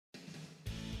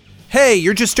Hey,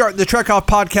 you're just starting the Trek Off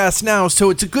podcast now, so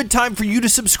it's a good time for you to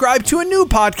subscribe to a new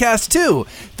podcast, too.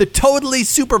 The Totally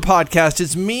Super Podcast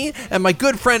is me and my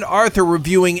good friend Arthur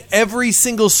reviewing every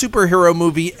single superhero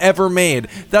movie ever made.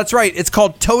 That's right, it's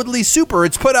called Totally Super.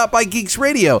 It's put out by Geeks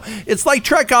Radio. It's like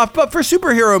Trek Off, but for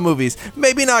superhero movies.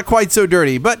 Maybe not quite so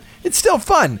dirty, but it's still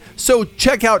fun. So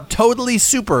check out Totally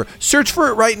Super. Search for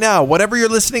it right now. Whatever you're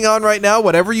listening on right now,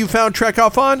 whatever you found Trek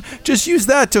Off on, just use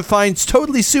that to find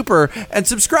Totally Super and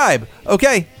subscribe.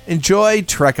 Okay, enjoy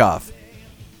Trek Off.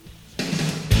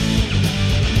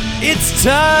 It's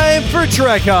time for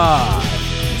Trek Off.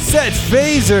 Set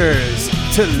phasers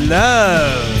to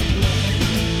love.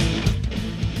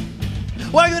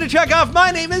 Welcome to Trek Off. My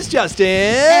name is Justin.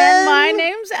 And my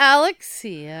name's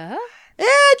Alexia. And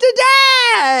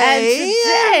today,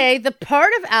 the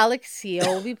part of Alexia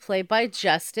will be played by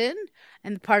Justin,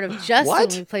 and the part of Justin will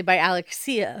be played by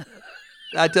Alexia.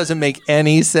 That doesn't make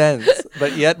any sense,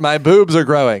 but yet my boobs are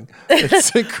growing.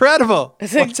 It's incredible.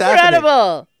 It's incredible.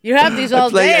 Happening? You have these all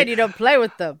day and you don't play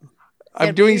with them.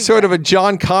 I'm doing sort of a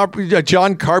John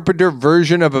Carpenter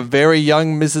version of a very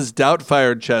young Mrs.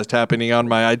 Doubtfire chest happening on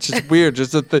my eye. It's just weird.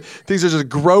 Just that the things are just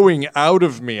growing out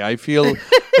of me. I feel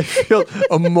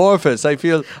amorphous. I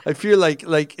feel like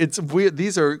it's weird.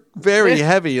 These are very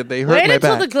heavy and they hurt my back. Wait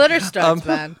until the glitter starts,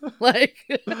 man.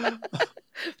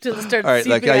 Till it starts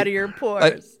seeping out of your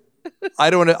pores. I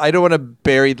don't want to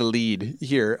bury the lead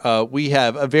here. We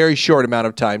have a very short amount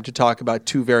of time to talk about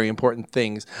two very important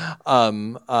things.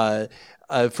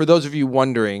 For those of you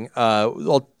wondering,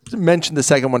 I'll mention the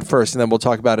second one first, and then we'll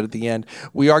talk about it at the end.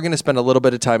 We are going to spend a little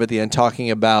bit of time at the end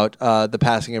talking about the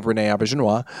passing of Renee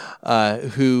Auberjonois,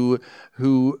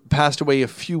 who passed away a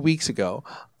few weeks ago.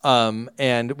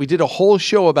 And we did a whole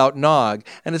show about Nog,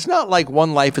 and it's not like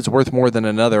one life is worth more than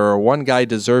another or one guy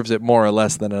deserves it more or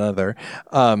less than another.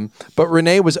 But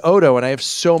Renee was Odo, and I have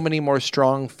so many more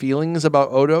strong feelings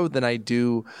about Odo than I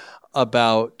do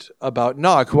about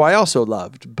Nog, who I also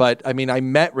loved. But I mean, I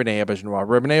met Renee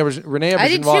Auberjonois. Renee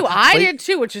Auberjonois. I did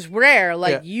too, which is rare.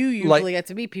 You usually get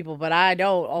to meet people, but I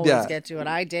don't always get to, and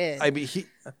I did. I mean,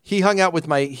 he hung out with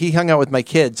my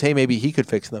kids. Hey, maybe he could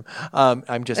fix them.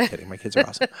 I'm just kidding. My kids are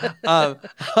awesome.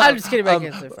 I'm just kidding. My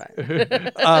kids are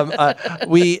fine.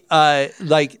 We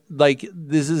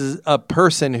this is a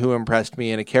person who impressed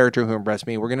me and a character who impressed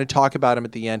me. We're going to talk about him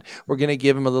at the end. We're going to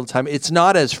give him a little time. It's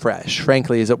not as fresh,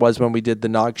 frankly, as it was when we did the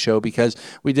Nog show, because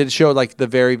we did a show like the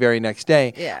very, very next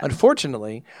day. Yeah.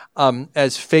 Unfortunately,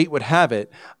 as fate would have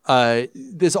it,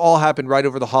 this all happened right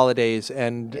over the holidays,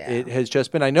 and it has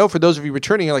just been. I know for those of you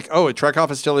returning, you're like, "Oh, Trek Off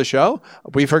is still a show."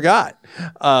 We forgot,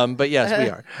 but yes, we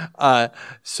are.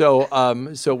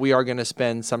 So we are going to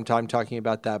spend some time talking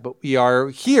about that. But we are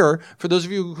here for those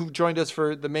of you who've joined us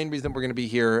for the main reason we're going to be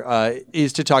here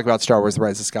is to talk about Star Wars: The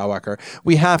Rise of Skywalker.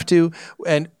 We have to,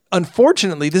 and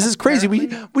unfortunately, this is crazy.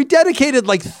 We dedicated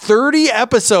like 30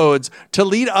 episodes to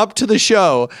lead up to the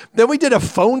show. Then we did a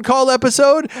phone call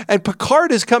episode, and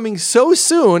Picard is coming so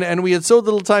soon, and we had so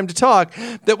little time to talk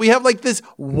that we have like this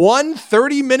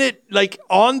 30-minute like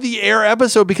on the air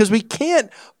episode because we can't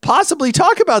possibly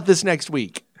talk about this next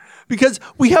week. Because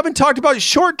we haven't talked about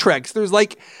short treks. There's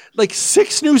like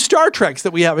 6 new Star Treks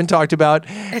that we haven't talked about,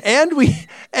 and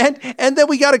then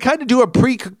we got to kind of do a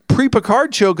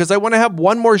pre-Picard show because I want to have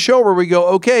one more show where we go,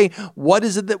 okay, what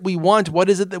is it that we want? What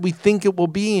is it that we think it will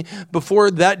be before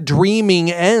that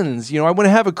dreaming ends? You know, I want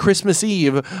to have a Christmas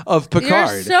Eve of Picard.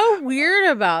 You're so weird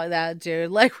about that,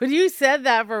 dude. Like when you said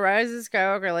that for Rise of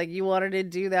Skywalker, like you wanted to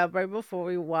do that right before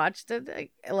we watched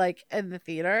it, like in the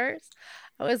theaters.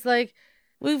 I was like,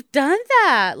 we've done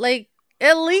that, like,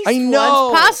 at least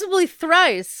once, possibly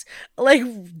thrice. Like,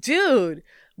 dude,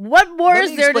 what more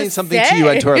is there to say? Let me explain something to you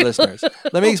and to our listeners.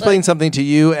 Let me explain something to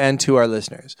you and to our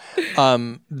listeners.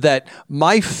 That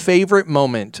my favorite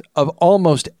moment of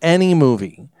almost any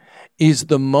movie is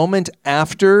the moment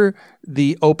after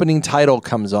the opening title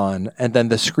comes on and then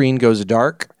the screen goes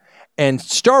dark. And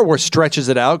Star Wars stretches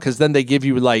it out because then they give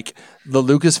you like the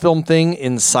Lucasfilm thing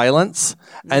in silence.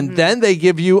 And then they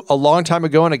give you A Long Time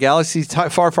Ago in a Galaxy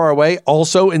Far, Far Away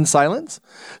also in silence.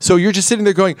 So you're just sitting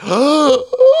there going,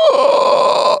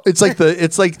 it's like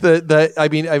the I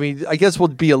mean, I guess we'll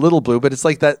be a little blue, but it's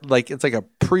like that, like, it's like a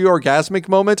pre-orgasmic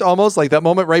moment almost, like that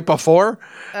moment right before.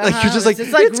 Like you're just like,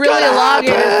 it's like really long.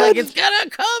 It's like, it's gonna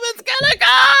come, it's gonna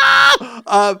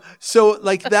go. So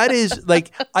like that is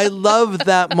like, I love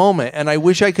that moment. And I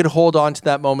wish I could hold on to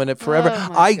that moment forever.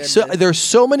 There's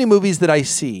so many movies that I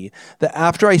see that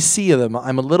after I see them,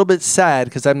 I'm a little bit sad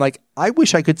because I'm like, I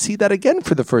wish I could see that again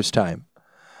for the first time.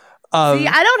 See,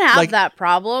 I don't have that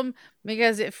problem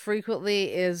because it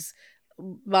frequently is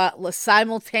but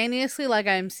simultaneously, like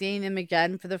I'm seeing them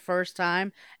again for the first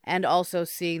time and also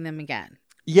seing them again.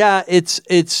 Yeah, it's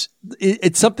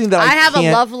something that I have can't...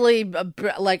 a lovely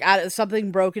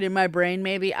something broken in my brain.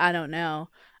 Maybe I don't know.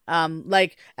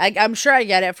 Like I'm sure I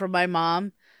get it from my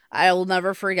mom. I will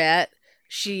never forget.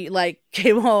 She like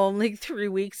came home like 3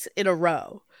 weeks in a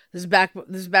row. This is back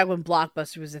when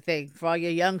Blockbuster was a thing. For all you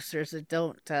youngsters that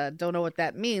don't know what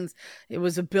that means, it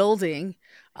was a building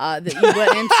that you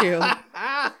went into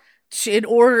in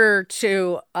order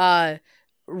to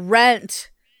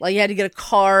rent. Like you had to get a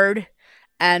card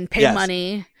and pay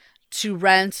money to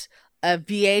rent a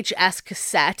VHS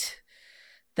cassette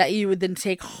that you would then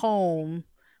take home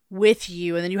with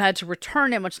you, and then you had to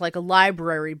return it, much like a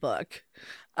library book.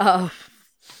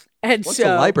 And what's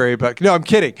a library book? No, I'm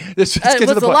kidding. Let's get to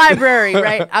the point. Library,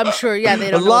 right? I'm sure. Yeah, they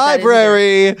don't know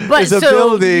library is a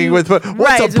building with what's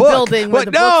right, a it's book? A building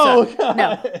with no,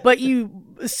 no. But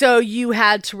you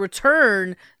had to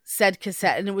return said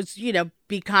cassette, and it was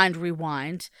Be Kind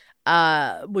Rewind,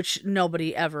 which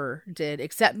nobody ever did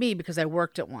except me because I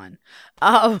worked at one,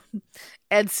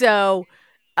 and so.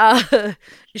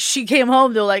 She came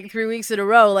home though like 3 weeks in a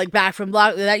row, like back from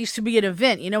Block. That used to be an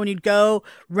event, when you'd go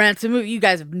rent a movie. You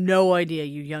guys have no idea,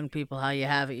 you young people, how you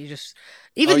have it. You just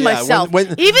myself, even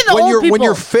the old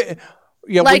people.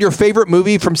 When your favorite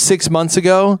movie from 6 months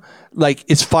ago, like,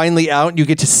 is finally out and you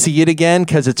get to see it again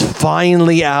because it's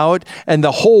finally out and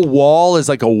the whole wall is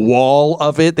like a wall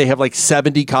of it. They have like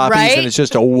 70 copies and it's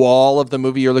just a wall of the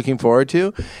movie you're looking forward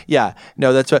to. Yeah.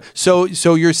 No, that's what. So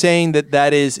you're saying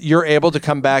that is, you're able to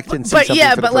come back and see something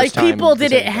for the first time. People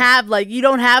didn't have, like, you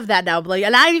don't have that now. But like,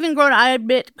 and I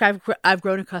admit I've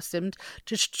grown accustomed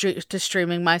to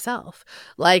streaming myself.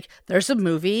 Like, there's a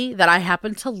movie that I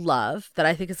happen to love that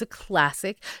I think is a classic.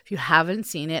 If you haven't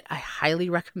seen it, I highly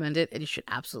recommend it, and you should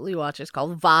absolutely watch it. It's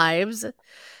called Vibes.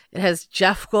 It has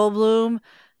Jeff Goldblum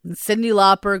and Cyndi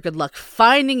Lauper. Good luck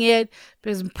finding it,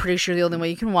 because I'm pretty sure the only way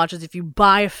you can watch it is if you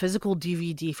buy a physical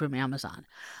DVD from Amazon,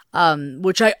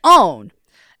 which I own,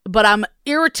 but I'm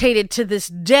irritated to this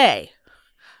day.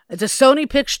 It's a Sony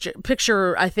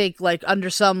picture, I think, like under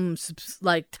some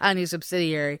like tiny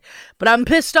subsidiary, but I'm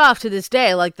pissed off to this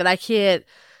day, like, that I can't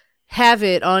have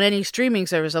it on any streaming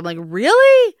service. I'm like,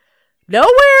 really? Nowhere?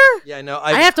 Yeah, no.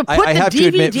 I have to put the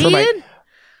DVD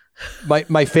in?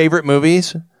 My favorite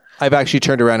movies, I've actually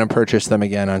turned around and purchased them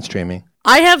again on streaming.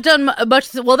 I have done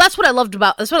much. Well, that's what I love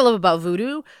about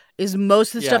Vudu, is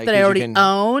most of the stuff that I already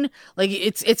own. Like,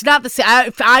 it's not the same.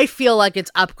 I feel like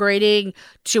it's upgrading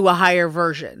to a higher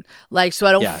version. Like, so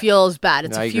I don't feel as bad.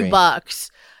 It's a few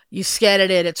bucks. You scan it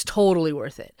in, it's totally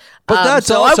worth it. But that's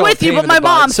also I'm with you, but my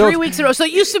mom, 3 weeks in a row. So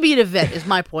it used to be an event, is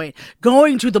my point.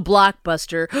 Going to the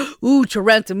Blockbuster, to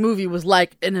rent a movie was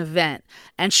like an event.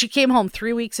 And she came home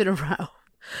 3 weeks in a row.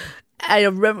 I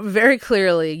remember very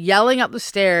clearly yelling up the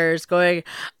stairs, going,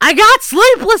 I got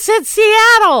Sleepless in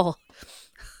Seattle!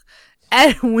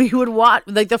 And we would watch,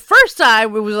 like, the first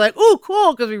time, it was like, ooh,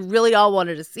 cool, because we really all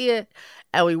wanted to see it.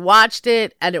 And we watched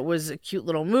it, and it was a cute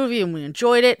little movie, and we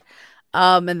enjoyed it.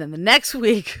 And then the next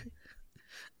week,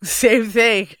 same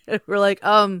thing. We're like,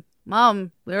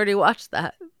 Mom, we already watched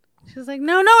that. She's like,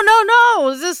 no.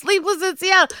 Is this Sleepless in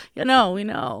Seattle? We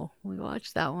know. We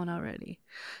watched that one already.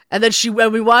 And then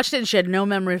when we watched it, and she had no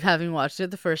memory of having watched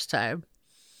it the first time.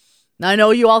 Now, I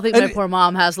know you all think my poor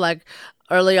mom has, like,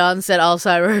 early onset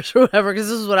Alzheimer's or whatever, because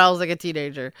this is when I was like a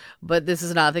teenager, but this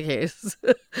is not the case.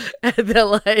 And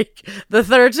then, like, the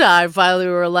third time, finally,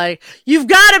 we were like, "You've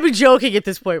got to be joking at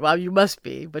this point, Mom. You must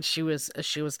be." But she was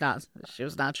not. She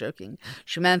was not joking.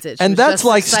 She meant it. And that's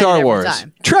like Star Wars.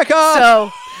 Trek off.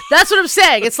 So that's what I'm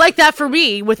saying. It's like that for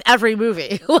me with every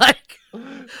movie. Like,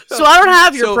 so I don't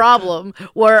have your problem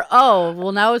where,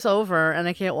 now it's over and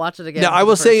I can't watch it again. No, I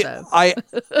will say I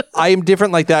am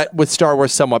different like that with Star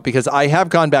Wars somewhat, because I have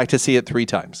gone back to see it 3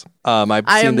 times. I've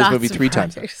seen this movie 3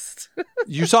 times.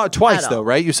 You saw it twice though,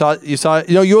 right? You saw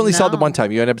you only saw the one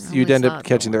time. You end up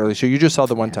catching the early show. You just saw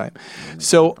the one time.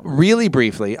 So really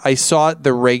briefly, I saw it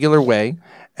the regular way.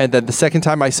 And then the second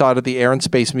time I saw it at the Air and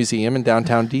Space Museum in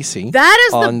downtown DC. That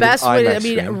is the best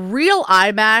way. Real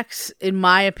IMAX, in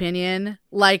my opinion,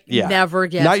 never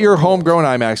gets. Not your homegrown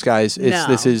IMAX, guys.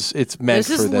 It's meant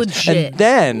for this. Legit. And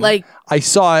then I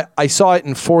saw it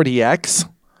in 4DX.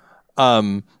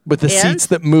 With the seats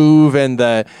that move and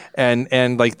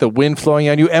like the wind flowing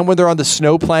on you, and when they're on the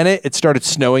snow planet, it started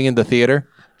snowing in the theater.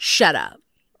 Shut up.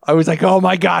 I was like, oh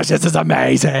my gosh, this is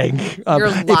amazing.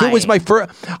 If it was my first,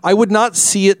 I would not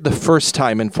see it the first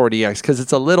time in 4DX because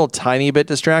it's a little tiny bit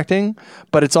distracting,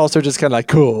 but it's also just kind of like,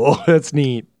 cool, that's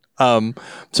neat. So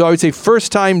I would say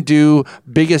first time do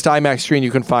biggest IMAX screen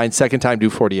you can find, second time do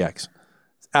 4DX.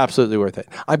 Absolutely worth it.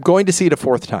 I'm going to see it a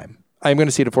fourth time.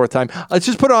 Let's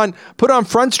just put on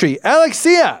Front Street.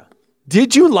 Alexia,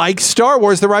 did you like Star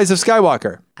Wars: The Rise of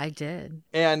Skywalker? I did.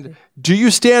 And do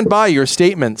you stand by your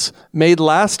statements made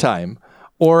last time,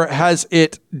 or has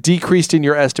it decreased in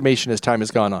your estimation as time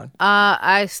has gone on?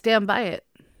 I stand by it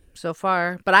so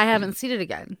far, but I haven't seen it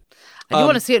again. I do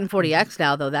want to see it in 40X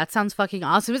now, though. That sounds fucking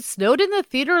awesome. It snowed in the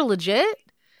theater, legit.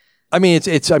 I mean,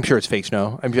 it's. I'm sure it's fake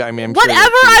snow. I'm Whatever.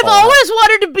 Sure I've always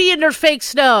wanted to be under fake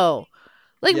snow,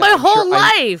 my whole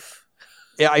life.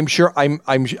 I'm sure.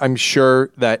 I'm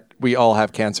sure that we all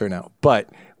have cancer now, but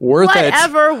worth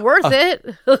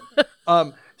it.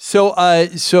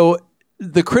 So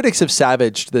the critics have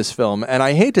savaged this film, and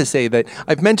I hate to say that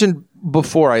I've mentioned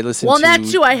before. I listened. Well, that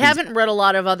too. I haven't read a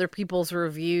lot of other people's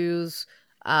reviews,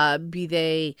 be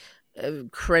they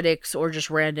critics or just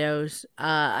randos.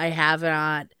 I have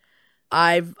not.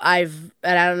 I'm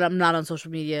not on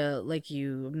social media like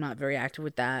you. I'm not very active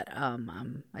with that.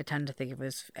 I tend to think of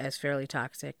it as fairly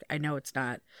toxic. I know it's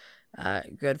not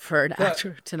good for an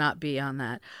actor to not be on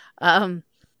that.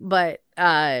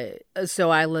 So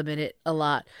I limit it a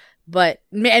lot. And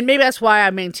maybe that's why I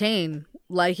maintain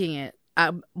liking it.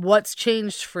 What's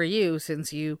changed for you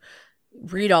since you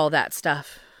read all that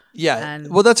stuff? Yeah.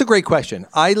 Well, that's a great question.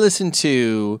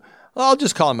 I'll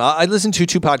just call them out. I listen to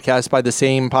two podcasts by the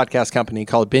same podcast company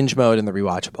called Binge Mode and The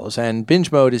Rewatchables. And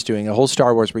Binge Mode is doing a whole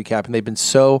Star Wars recap, and they've been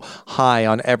so high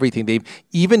on everything. They've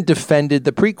even defended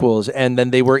the prequels, and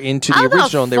then they were into the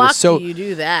original. And they were so. Do you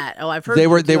do that? Oh, I've heard. They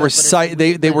were psyched.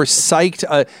 They were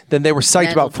psyched. Then they were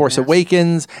psyched about Force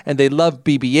Awakens, and they love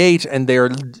BB-8, and they're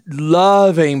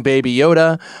loving Baby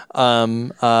Yoda.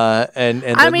 And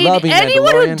they're loving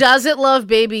anyone who doesn't love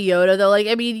Baby Yoda, though,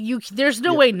 there's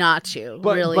no way not to.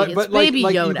 Really. But Baby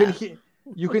Yoda.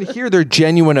 You can hear their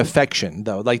genuine affection,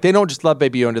 though. Like, they don't just love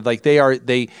Baby Yoda. Like,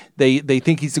 they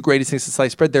think he's the greatest thing since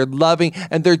sliced bread. They're loving,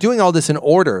 and they're doing all this in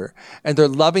order, and they're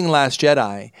loving Last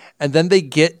Jedi, and then they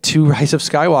get to Rise of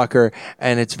Skywalker,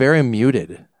 and it's very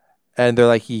muted, and they're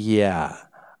like, yeah.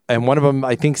 And one of them,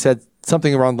 I think, said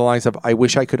something along the lines of, "I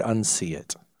wish I could unsee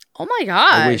it." Oh my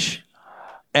god! I wish.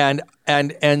 And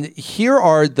here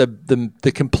are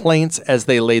the complaints as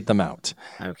they laid them out.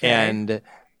 Okay.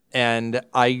 And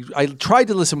I tried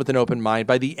to listen with an open mind.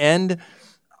 By the end,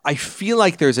 I feel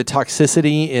like there's a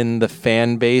toxicity in the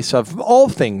fan base of all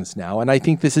things now. And I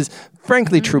think this is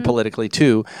frankly true politically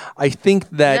too. I think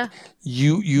that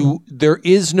there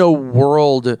is no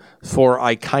world for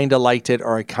I kind of liked it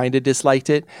or I kind of disliked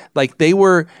it. Like, they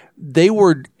were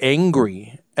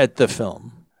angry at the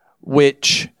film,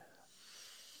 which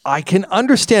I can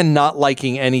understand not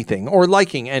liking anything or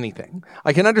liking anything.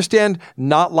 I can understand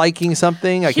not liking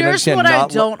something. Here's what I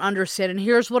don't understand, and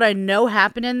here's what I know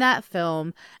happened in that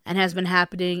film and has been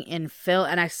happening in film.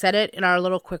 And I said it in our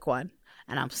little quick one,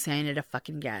 and I'm saying it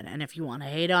again. And if you want to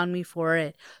hate on me for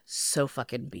it, so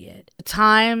fucking be it. The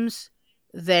times,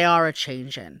 they are a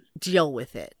changin'. Deal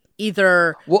with it.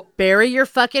 Either bury your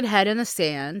fucking head in the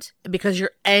sand because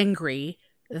you're angry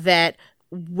that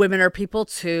women are people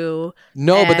too.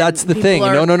 No, but that's the thing.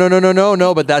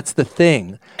 No, but that's the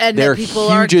thing. And that people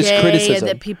are gay, criticism. And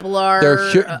that people are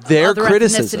their other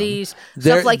criticism. Ethnicities,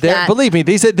 stuff like that. Believe me,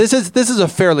 this is a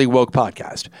fairly woke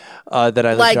podcast that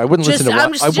I listen to. I wouldn't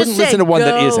listen to one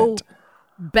that isn't.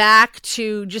 Back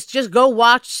to just go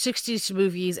watch 60s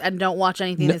movies and don't watch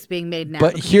anything that's being made now.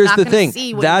 But here's the thing.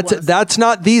 That's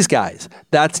not these guys.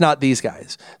 That's not these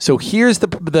guys. So here's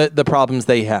the problems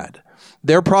they had.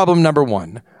 Their problem number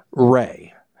one,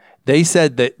 Rey. They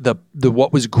said that the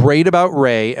what was great about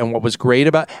Rey and what was great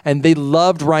about, and they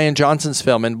loved Rian Johnson's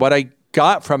film. And what I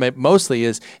got from it mostly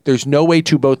is there's no way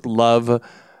to both love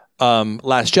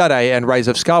Last Jedi and Rise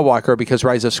of Skywalker, because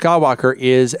Rise of Skywalker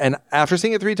is, and after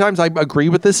seeing it 3 times, I agree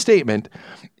with this statement,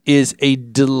 is a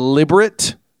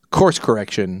deliberate course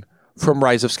correction from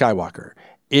Rise of Skywalker.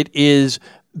 It is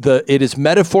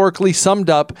metaphorically summed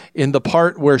up in the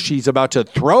part where she's about to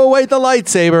throw away the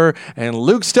lightsaber, and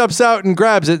Luke steps out and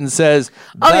grabs it and says,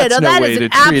 "That's no way to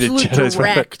treat a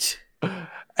Jedi."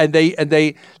 And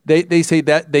they say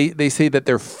that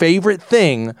their favorite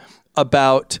thing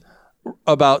about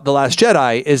The Last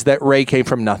Jedi is that Rey came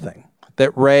from nothing.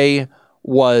 That Rey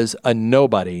was a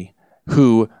nobody,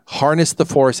 who harnessed the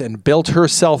Force and built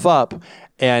herself up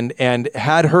and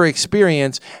had her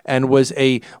experience and was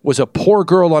a poor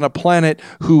girl on a planet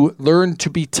who learned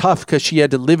to be tough because she had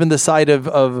to live in the side of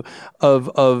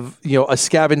a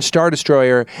scavenged Star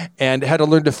Destroyer and had to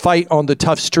learn to fight on the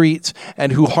tough streets,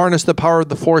 and who harnessed the power of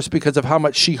the Force because of how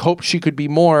much she hoped she could be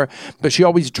more, but she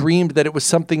always dreamed that it was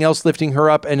something else lifting her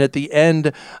up. And at the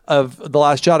end of The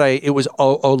Last Jedi, it was a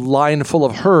line full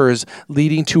of hers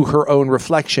leading to her own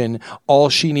reflection. All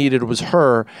she needed was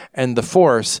her and the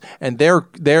Force. And their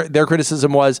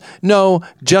criticism was, no,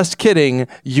 just kidding,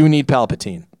 you need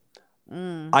Palpatine.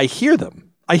 I hear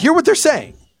them. I hear what they're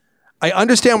saying. I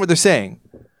understand what they're saying.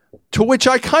 To which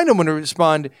I kind of want to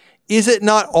respond, is it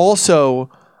not also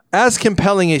as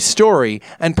compelling a story,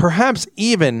 and perhaps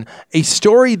even a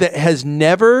story that has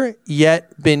never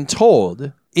yet been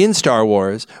told in Star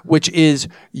Wars, which is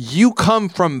you come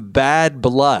from bad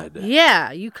blood.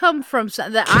 Yeah, you come from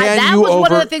that was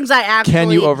one of the things I actually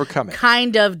can you overcome it?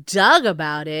 Kind of dug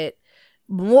about it,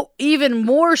 even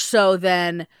more so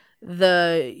than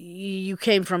the you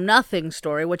came from nothing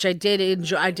story, which I did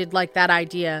enjoy. I did like that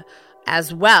idea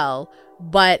as well.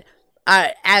 But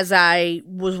as I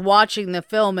was watching the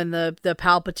film and the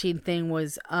Palpatine thing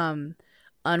was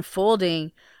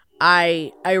unfolding,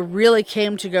 I really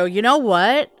came to go, you know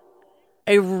what?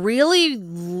 I really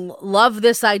love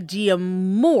this idea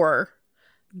more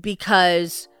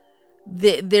because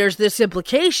there's this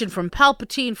implication from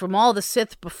Palpatine, from all the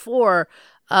Sith before,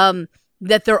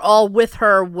 that they're all with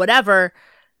her, whatever,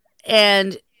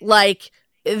 and like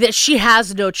that she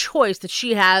has no choice, that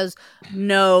she has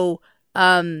no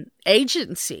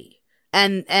agency,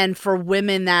 and for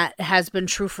women that has been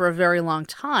true for a very long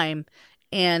time.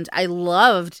 And I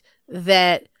loved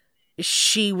that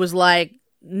she was like,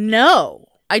 no,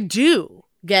 I do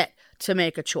get to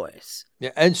make a choice. Yeah,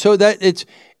 and so that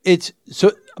it's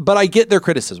so, but I get their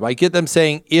criticism. I get them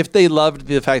saying if they loved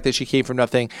the fact that she came from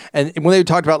nothing, and when they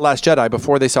talked about Last Jedi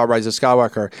before they saw Rise of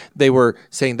Skywalker, they were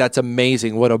saying that's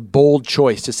amazing. What a bold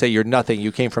choice to say you're nothing.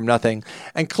 You came from nothing.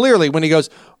 And clearly, when he goes,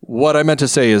 what I meant to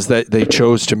say is that they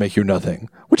chose to make you nothing,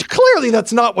 which clearly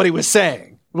that's not what he was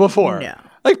saying before. No.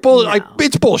 It's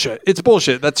bullshit. It's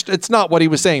bullshit. It's not what he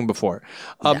was saying before.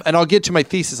 And I'll get to my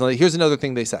thesis. Here's another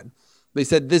thing they said. They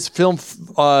said this film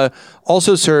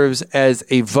also serves as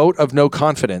a vote of no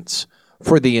confidence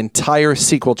for the entire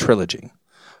sequel trilogy.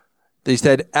 They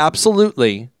said,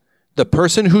 absolutely, the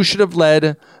person who should have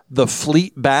led the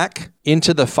fleet back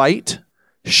into the fight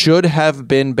should have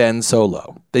been Ben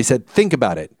Solo. They said, think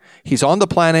about it. He's on the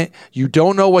planet. You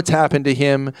don't know what's happened to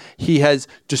him. He has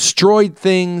destroyed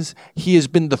things. He has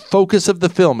been the focus of the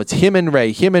film. It's him and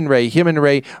Rey, him and Rey, him and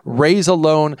Rey. Rey's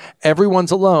alone.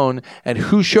 Everyone's alone. And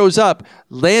who shows up?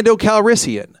 Lando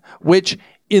Calrissian, which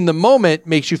in the moment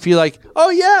makes you feel like, oh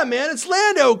yeah, man, it's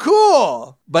Lando.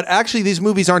 Cool. But actually, these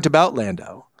movies aren't about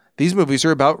Lando. These movies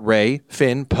are about Rey,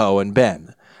 Finn, Poe, and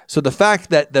Ben. So the fact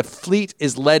that the fleet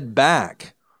is led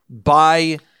back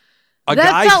by a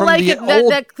guy from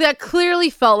that clearly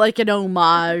felt like an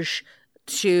homage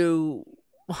to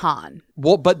Han.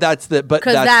 Well, but that's the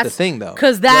thing, though.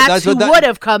 Because that's who would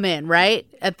have come in, right?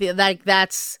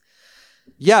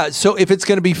 Yeah, so if it's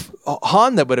going to be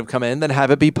Han that would have come in, then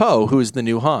have it be Poe, who is the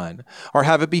new Han, or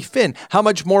have it be Finn. How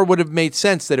much more would have made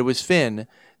sense that it was Finn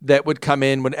that would come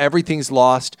in when everything's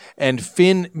lost and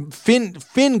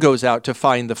Finn goes out to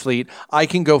find the fleet? I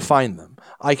can go find them.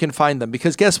 I can find them.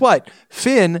 Because guess what?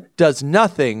 Finn does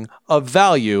nothing of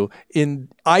value in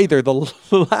either The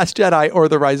Last Jedi or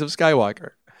The Rise of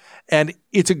Skywalker. And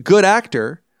it's a good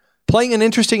actor playing an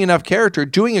interesting enough character,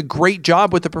 doing a great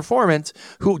job with the performance,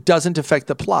 who doesn't affect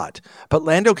the plot. But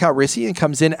Lando Calrissian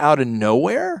comes in out of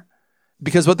nowhere?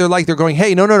 Because what they're like, they're going,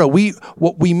 hey, no.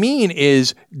 What we mean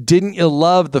is, didn't you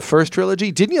love the first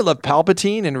trilogy? Didn't you love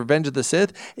Palpatine and Revenge of the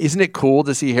Sith? Isn't it cool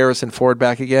to see Harrison Ford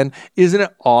back again? Isn't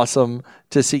it awesome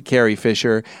to see Carrie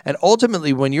Fisher? And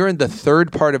ultimately, when you're in the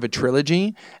third part of a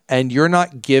trilogy and you're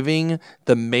not giving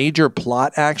the major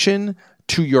plot action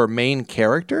to your main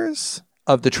characters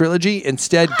of the trilogy,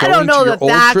 instead going to your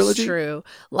old trilogy? True.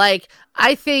 Like,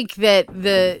 I think that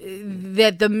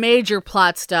the major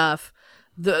plot stuff,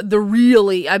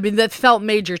 that felt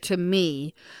major to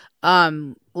me.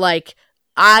 Like,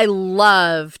 I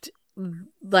loved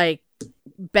like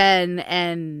Ben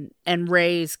and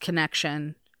Rey's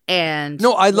connection. And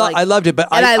no, I loved it, but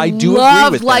I do agree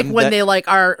with like them when they like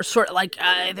are sort of like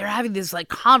they're having this like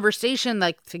conversation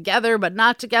like together but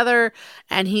not together,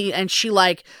 and she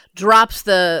like drops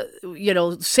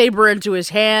the saber into his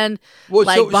hand,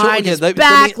 behind his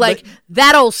back,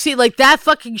 that old scene, like that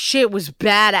fucking shit was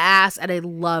badass, and I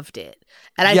loved it.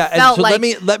 And I felt so like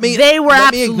let me they were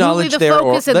let me absolutely the there,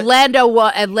 focus, and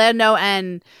Lando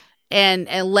and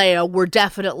Leia were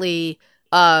definitely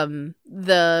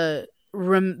they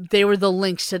were the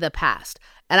links to the past.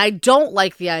 And I don't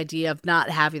like the idea of not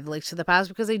having the links to the past,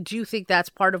 because I do think that's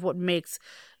part of what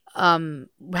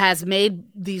has made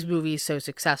these movies so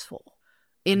successful.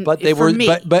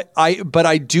 But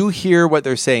I do hear what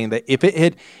they're saying, that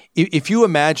if you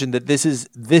imagine that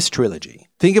this trilogy,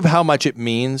 think of how much it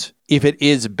means if it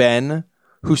is Ben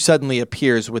who suddenly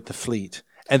appears with the fleet.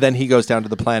 And then he goes down to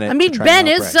the planet. I mean, Ben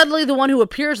is suddenly the one who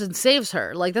appears and saves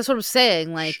her. Like, that's what I'm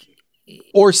saying. Like,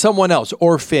 or someone else,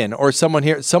 or Finn, or someone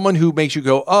who makes you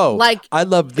go, oh, like, I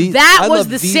love these. That was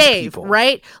the save, people.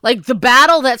 Right? Like, the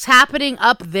battle that's happening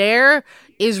up there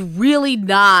is really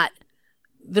not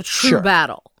the true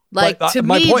battle. Like, to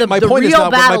me, the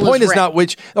real battle is not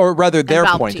which, or rather, their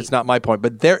point. It's not my point,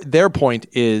 but their point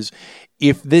is,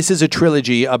 if this is a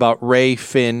trilogy about Rey,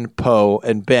 Finn, Poe,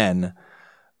 and Ben,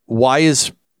 why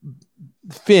is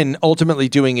Finn ultimately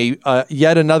doing a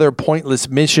yet another pointless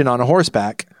mission on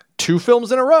horseback 2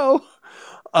 films in a row?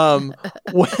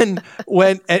 When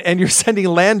you're sending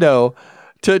Lando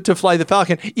to fly the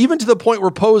Falcon, even to the point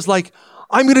where Poe's like,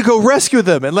 I'm going to go rescue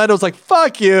them. And Lando's like,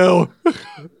 fuck you.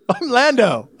 I'm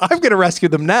Lando. I'm going to rescue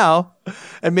them now.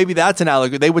 And maybe that's an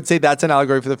allegory. They would say that's an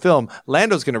allegory for the film.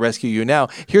 Lando's going to rescue you now.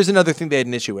 Here's another thing they had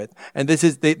an issue with. And this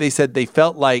is, they said they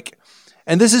felt like,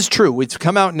 and this is true, it's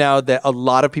come out now that a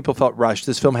lot of people felt rushed.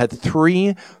 This film had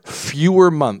 3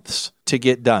 fewer months to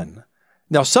get done.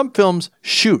 Now, some films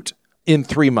shoot in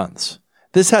 3 months.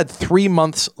 This had 3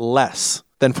 months less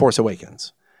than Force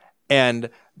Awakens. And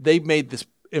they made this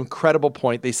incredible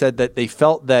point. They said that they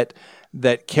felt that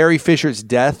Carrie Fisher's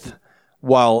death,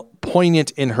 while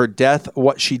poignant in her death,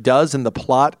 what she does in the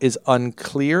plot is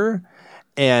unclear.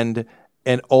 And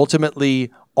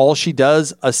ultimately, all she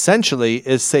does essentially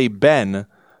is say Ben,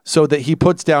 so that he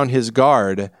puts down his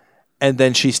guard, and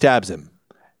then she stabs him.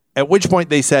 At which point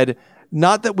they said,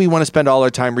 not that we want to spend all our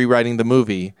time rewriting the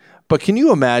movie, but can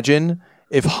you imagine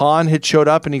if Han had showed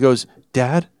up and he goes,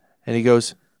 Dad? And he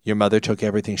goes, your mother took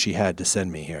everything she had to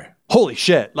send me here. Holy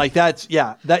shit. Like, that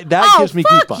gives me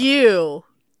goosebumps. Fuck you.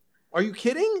 Are you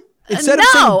kidding?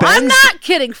 No, I'm not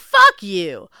kidding. Fuck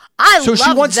you. I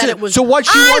love that it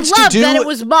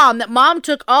was Mom. That Mom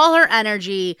took all her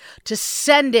energy to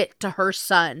send it to her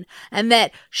son, and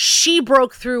that she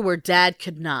broke through where Dad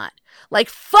could not. Like,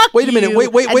 fuck you. Wait a minute. Wait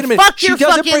a minute. Fuck your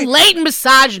fucking latent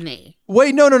misogyny.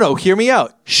 Wait, no. Hear me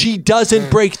out. She doesn't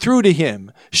break through to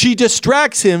him. She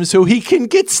distracts him so he can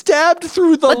get stabbed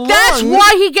through the lung. But that's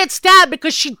why he gets stabbed,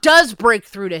 because she does break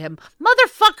through to him.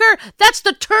 Motherfucker, that's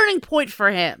the turning point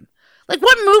for him. Like,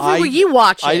 what movie were you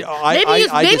watching?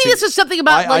 Maybe this is something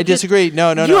about. I disagree.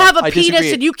 No. You have a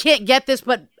penis and you can't get this,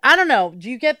 but I don't know. Do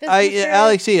you get this?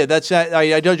 Alexia, that's not,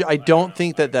 I don't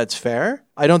think that's fair.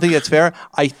 I don't think that's fair.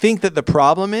 I think that the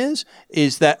problem is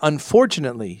that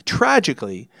unfortunately,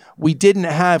 tragically, we didn't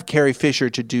have Carrie Fisher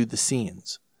to do the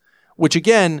scenes, which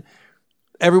again,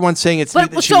 everyone's saying it's neat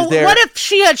that she was there. What if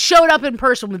she had showed up in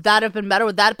person? Would that have been better?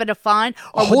 Would that have been fine?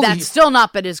 Or would that still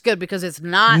not been as good because it's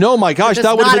not? No, my gosh,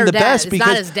 that would have been the best. It's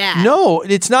not his dad. No,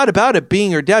 it's not about it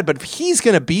being her dad, but if he's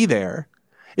going to be there,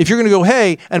 if you're going to go,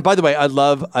 hey, and by the way, I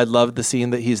love the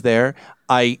scene that he's there.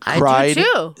 I cried. I do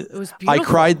too. It was beautiful. I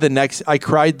cried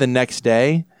the next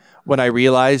day when I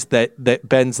realized that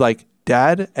Ben's like,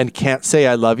 Dad, and can't say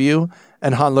I love you.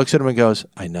 And Han looks at him and goes,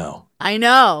 I know.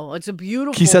 It's a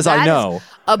beautiful. He says, I know.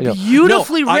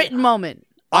 Beautifully written moment.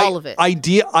 All of it.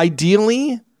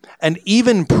 Ideally, and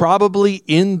even probably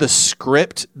in the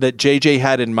script that JJ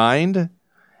had in mind,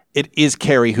 it is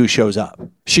Carrie who shows up.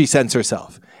 She sends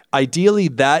herself. Ideally,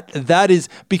 that is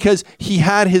because he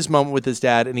had his moment with his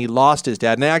dad and he lost his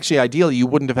dad. And actually, ideally, you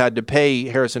wouldn't have had to pay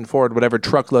Harrison Ford whatever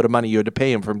truckload of money you had to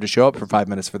pay him for him to show up for 5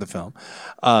 minutes for the film.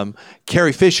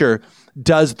 Carrie Fisher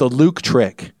does the Luke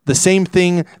trick. The same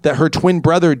thing that her twin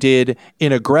brother did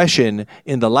in Aggression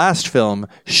in the last film,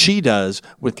 she does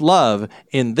with Love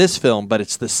in this film, but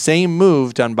it's the same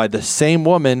move done by the same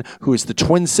woman who is the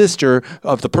twin sister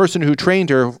of the person who trained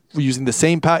her using the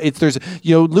same power.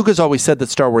 Lucas always said that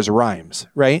Star Wars rhymes,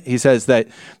 right? He says that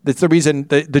it's the reason,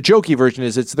 the jokey version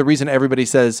is it's the reason everybody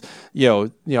says,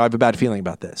 I have a bad feeling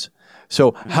about this.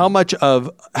 So how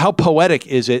poetic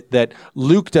is it that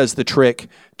Luke does the trick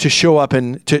to show up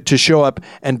and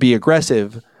be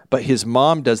aggressive, but his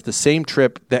mom does the same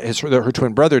trip that her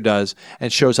twin brother does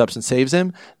and shows up and saves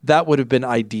him? That would have been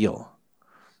ideal.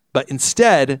 But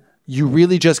instead, you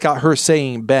really just got her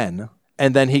saying Ben,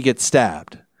 and then he gets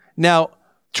stabbed. Now,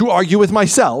 to argue with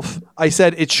myself, I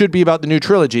said it should be about the new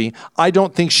trilogy. I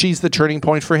don't think she's the turning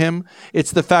point for him.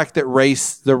 It's the fact that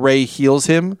Rey heals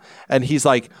him, and he's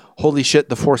like, holy shit,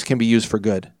 the Force can be used for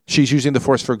good. She's using the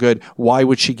Force for good. Why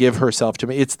would she give herself to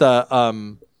me? It's the,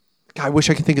 God, I wish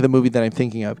I could think of the movie that I'm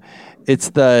thinking of. It's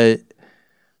the,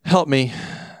 help me.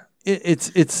 It's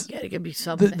gotta give me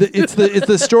something. It's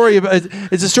the story of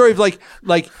it's a story of like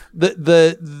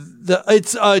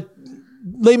it's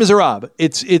Les Miserables.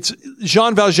 It's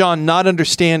Jean Valjean not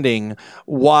understanding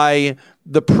why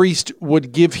the priest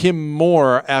would give him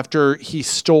more after he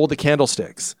stole the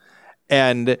candlesticks,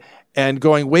 and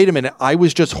going, wait a minute, I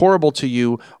was just horrible to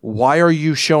you. Why are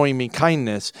you showing me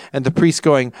kindness? And the priest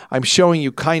going, I'm showing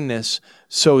you kindness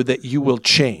so that you will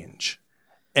change.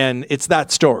 And it's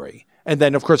that story. And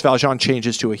then, of course, Valjean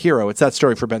changes to a hero. It's that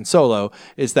story for Ben Solo,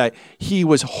 is that he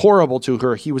was horrible to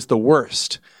her. He was the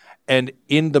worst. And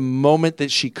in the moment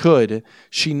that she could,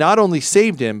 she not only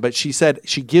saved him, but she said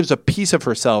she gives a piece of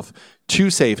herself to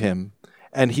save him.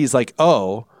 And he's like,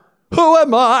 oh, who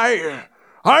am I?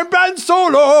 I'm Ben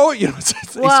Solo. You know, he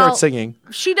starts singing.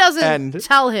 She doesn't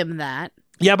tell him that.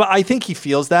 Yeah, but I think he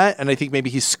feels that. And I think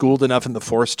maybe he's schooled enough in the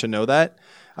Force to know that.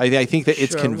 I think that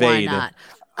it's conveyed. Why not?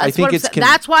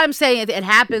 That's why I'm saying it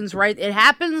happens, right? It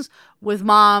happens with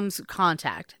mom's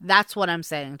contact. That's what I'm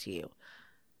saying to you.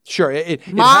 Sure.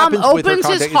 Mom opens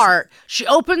his heart. She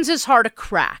opens his heart a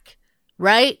crack,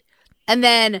 right? And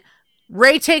then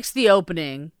Rey takes the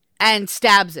opening and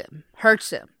stabs him,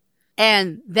 hurts him,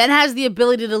 and then has the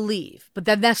ability to leave. But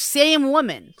then that same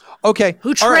woman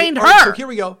who trained her. So here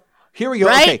we go.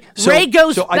 Right? Okay. So, Rey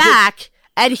goes back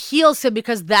and heals him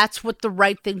because that's what the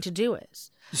right thing to do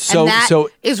is. So and that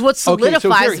is what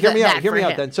solidifies hear me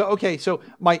out then. So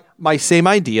my same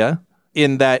idea,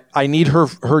 in that I need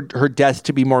her death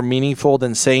to be more meaningful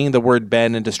than saying the word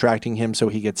Ben and distracting him so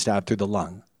he gets stabbed through the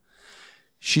lung.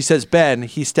 She says Ben,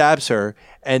 he stabs her,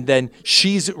 and then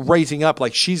she's raising up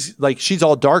like she's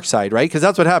all dark side, right? Because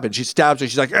that's what happened. She stabs her,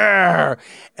 she's like, argh!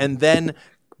 And then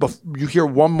you hear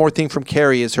one more thing from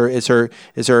Carrie as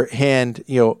her hand,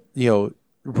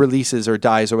 releases or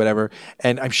dies or whatever.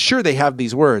 And I'm sure they have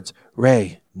these words,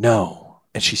 Rey, no.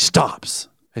 And she stops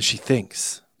and she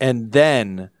thinks. And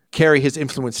then Carrie has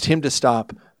influenced him to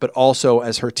stop, but also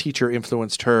as her teacher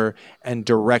influenced her and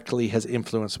directly has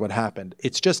influenced what happened.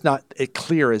 It's just not as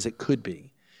clear as it could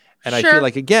be. And I feel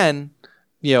like, again,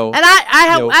 and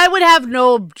I would have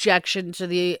no objection to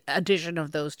the addition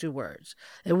of those two words.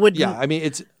 It would. Yeah. I mean,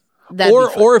 it's,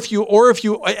 or if you,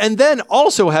 and then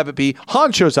also have it be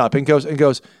Han shows up and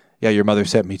goes, yeah, your mother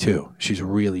sent me too. She's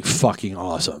really fucking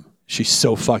awesome. She's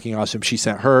so fucking awesome. She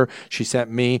sent her. She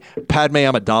sent me. Padme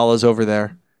Amidala's over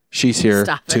there. She's here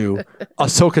too.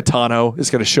 Ahsoka Tano is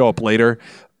going to show up later.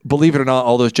 Believe it or not,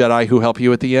 all those Jedi who help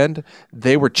you at the end,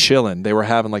 they were chilling. They were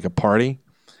having like a party,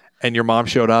 and your mom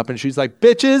showed up and she's like,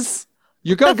 bitches,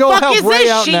 you got to go help Rey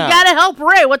out now. She got to help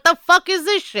Rey. What the fuck is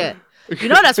this shit? You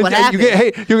know that's what happened.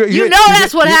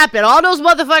 That's what happened. All those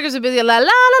motherfuckers would be like, la la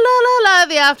la la la,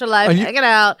 the afterlife, hanging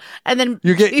out, and then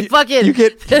Leia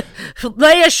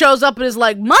shows up and is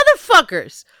like,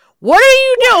 motherfuckers, what are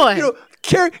you doing?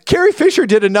 Carrie Fisher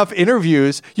did enough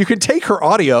interviews. You can take her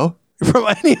audio from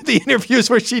any of the interviews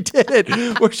where she did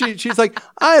it, where she's like,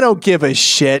 I don't give a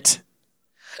shit.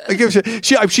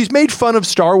 She's made fun of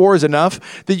Star Wars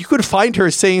enough that you could find her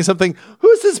saying something,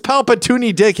 who's this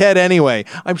Palpatine dickhead anyway?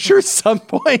 I'm sure at some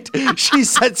point she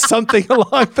said something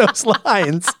along those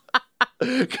lines.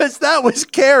 Because that was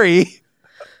Carrie.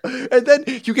 And then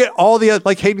you get all the,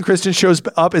 like Hayden Christensen shows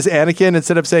up as Anakin,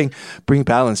 instead of saying, bring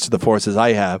balance to the Force as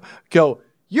I have. Go,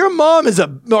 your mom is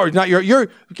or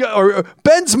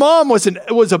Ben's mom was a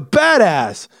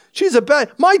badass. She's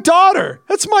my daughter.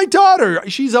 That's my daughter.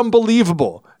 She's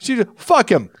unbelievable.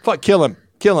 Fuck him. Kill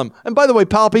him. And by the way,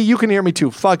 Palpy, you can hear me too.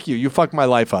 Fuck you. You fucked my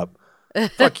life up.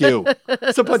 Fuck you.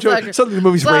 It's a bunch of some of the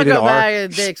movies rated R.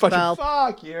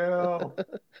 Fuck you.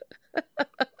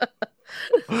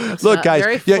 Look,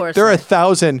 guys, there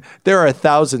are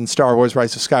 1,000 Star Wars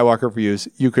Rise of Skywalker reviews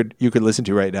you could listen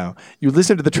to right now. You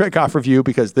listen to the Trek Off review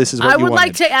because this is what you wanted. I would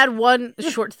like to add one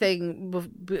short thing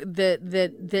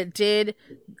that did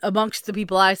amongst the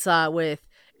people I saw it with,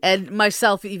 and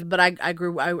myself even, but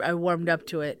I warmed up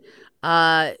to it.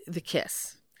 The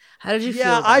kiss. How did you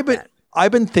feel about that?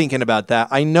 I've been thinking about that.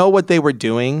 I know what they were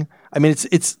doing. I mean,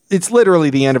 it's literally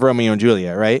the end of Romeo and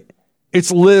Juliet, right? It's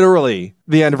literally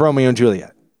the end of Romeo and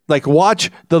Juliet. Like,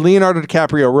 watch the Leonardo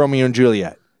DiCaprio Romeo and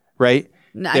Juliet, right?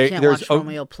 No, I can't watch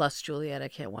Romeo plus Juliet. I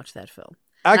can't watch that film.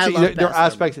 Actually, there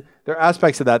are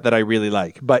aspects of that I really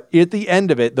like. But at the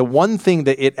end of it, the one thing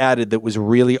that it added that was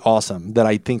really awesome that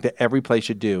I think that every play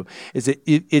should do is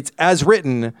it's as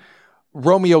written.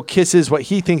 Romeo kisses what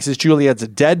he thinks is Juliet's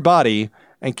dead body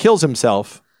and kills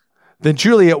himself. Then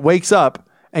Juliet wakes up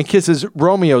and kisses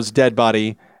Romeo's dead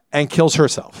body and kills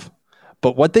herself.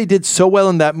 But what they did so well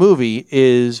in that movie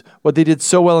is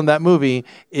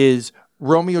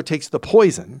Romeo takes the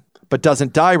poison but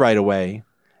doesn't die right away.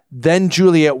 Then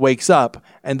Juliet wakes up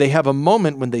and they have a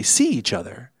moment when they see each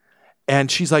other.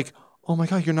 And she's like, oh my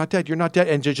God, you're not dead. You're not dead.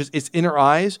 And it's in her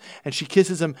eyes and she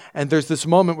kisses him. And there's this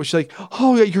moment where she's like,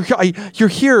 oh, you're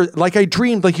here. Like I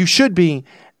dreamed, like you should be.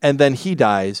 And then he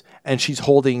dies and she's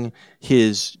holding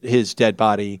his dead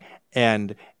body.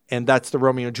 And that's the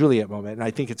Romeo and Juliet moment. And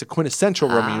I think it's a quintessential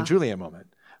Romeo and Juliet moment.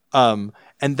 And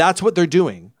that's what they're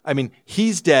doing. I mean,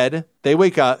 he's dead. They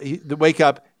wake up,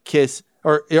 kiss,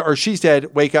 or she's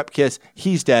dead, wake up, kiss,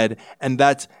 he's dead. And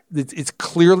it's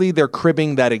clearly they're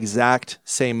cribbing that exact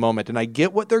same moment. And I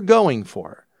get what they're going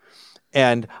for.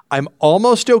 And I'm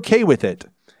almost okay with it,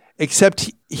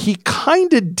 except he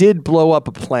kind of did blow up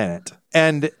a planet.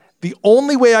 And the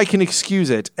only way I can excuse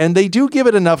it, and they do give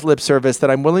it enough lip service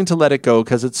that I'm willing to let it go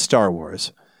because it's Star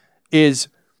Wars, is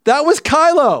that was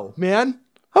Kylo, man.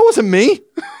 That wasn't me.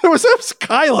 That was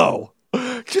Kylo.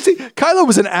 You see, Kylo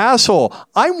was an asshole.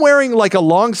 I'm wearing like a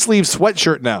long sleeve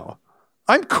sweatshirt now.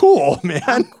 I'm cool, man.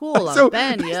 I'm cool. I'm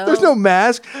Ben, yo. There's no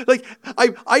mask. Like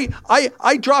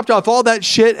I dropped off all that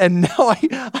shit, and now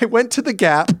I went to the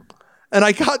Gap, and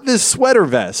I got this sweater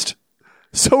vest.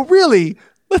 So really,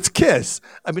 let's kiss.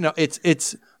 I mean, no,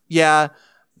 it's yeah.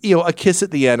 You know, a kiss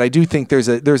at the end. I do think there's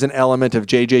an element of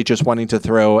JJ just wanting to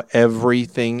throw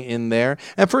everything in there,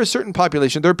 and for a certain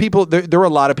population, there are a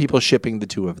lot of people shipping the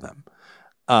two of them.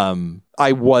 There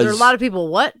are a lot of people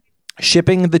what?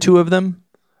 Shipping the two of them.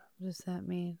 What does that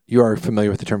mean? You are familiar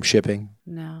with the term shipping?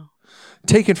 No.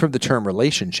 Taken from the term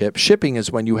relationship, shipping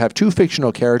is when you have two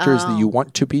fictional characters that you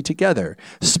want to be together.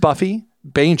 Spuffy,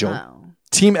 Bangel,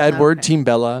 Team Edward, Team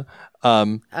Bella.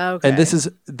 And this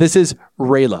is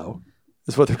Reylo.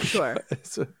 Is what they're sure.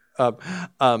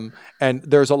 And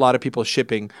there's a lot of people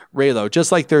shipping Reylo,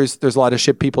 just like there's a lot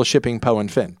of people shipping Poe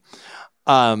and Finn.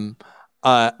 I'm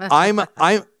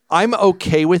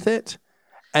okay with it.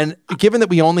 And given that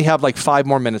we only have like 5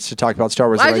 more minutes to talk about Star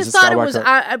Wars, I just thought it was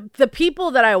the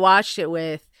people that I watched it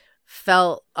with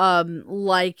felt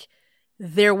like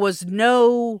there was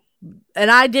no,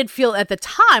 and I did feel at the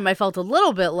time I felt a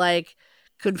little bit like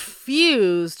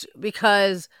confused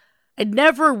because I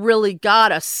never really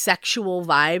got a sexual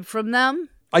vibe from them.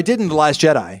 I did in The Last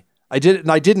Jedi. I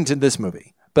didn't in this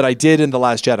movie, but I did in The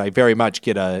Last Jedi very much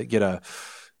get a.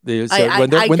 I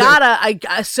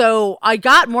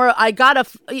got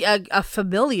a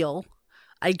familial.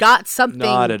 I got something.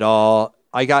 Not at all.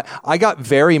 I got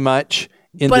very much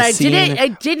in but the scene. I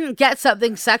didn't get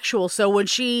something sexual. So when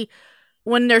she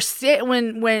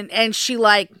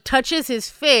like touches his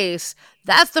face,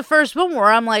 that's the first moment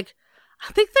where I'm like,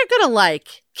 I think they're gonna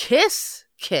like kiss.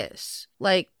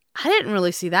 Like I didn't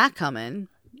really see that coming.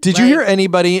 Did you hear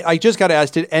anybody? I just got to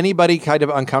ask. Did anybody kind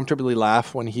of uncomfortably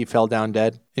laugh when he fell down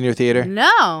dead in your theater? No.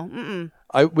 Mm-mm.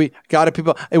 We got it.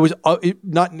 People. It was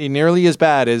not nearly as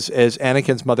bad as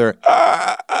Anakin's mother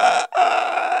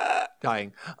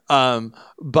dying.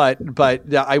 But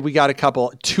we got a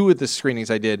couple. 2 of the screenings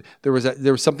I did. There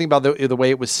was something about the way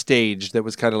it was staged that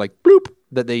was kind of like bloop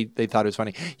that they thought it was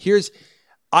funny.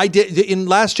 I did in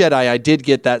Last Jedi. I did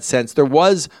get that sense. There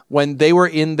was when they were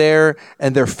in there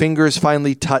and their fingers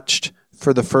finally touched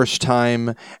for the first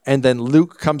time, and then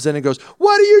Luke comes in and goes,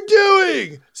 "What are you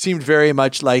doing?" Seemed very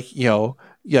much like they're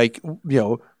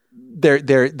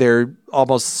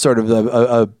almost sort of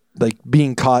a like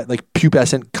being caught, like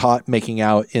pubescent caught making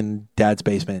out in Dad's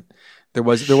basement. There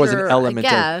was an element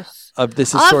of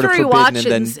this is sort of forbidden,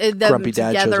 and then grumpy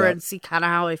Dad shows up. And see kind of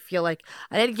how I feel like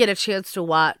I didn't get a chance to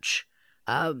watch.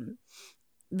 The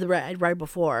right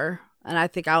before, and I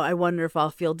think I wonder if I'll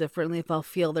feel differently, if I'll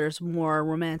feel there's more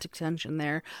romantic tension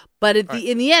there. But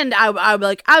in the end, I'm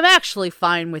like, I'm actually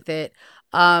fine with it.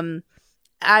 I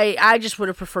just would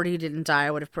have preferred he didn't die.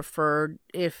 I would have preferred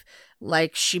if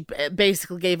like she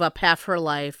basically gave up half her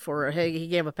life, or he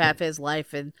gave up half his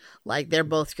life, and like they're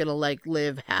both gonna like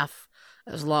live half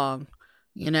as long.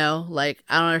 You know, like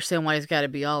I don't understand why he's got to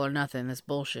be all or nothing. That's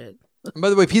bullshit.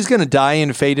 By the way, if he's going to die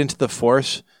and fade into the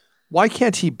Force, why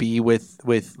can't he be with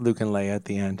Luke and Leia at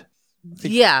the end?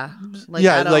 And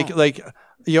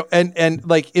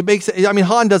like it makes. I mean,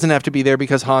 Han doesn't have to be there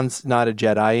because Han's not a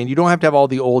Jedi, and you don't have to have all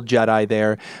the old Jedi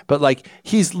there. But like,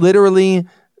 he's literally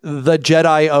the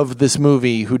Jedi of this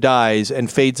movie who dies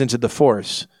and fades into the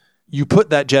Force, you put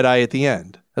that Jedi at the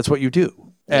end. That's what you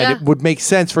do. And it would make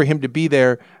sense for him to be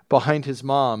there behind his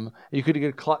mom. You could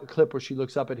get a clip where she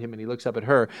looks up at him and he looks up at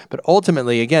her. But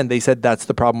ultimately, again, they said that's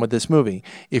the problem with this movie.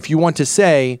 If you want to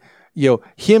say,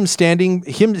 him standing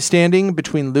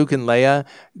between Luke and Leia,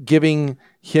 giving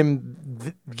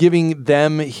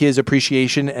them his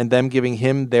appreciation and them giving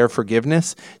him their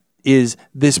forgiveness, is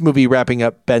this movie wrapping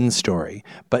up Ben's story.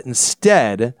 But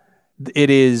instead,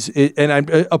 and I'm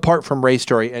apart from Rey's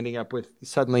story ending up with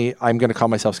suddenly I'm going to call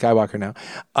myself Skywalker now.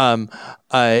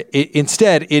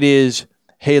 Instead, it is,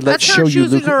 hey, let's show you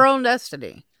Luke. That's her own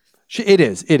destiny. It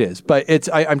is, but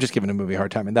I'm just giving a movie a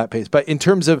hard time in that pace. But in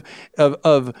terms of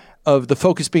the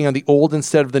focus being on the old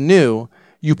instead of the new,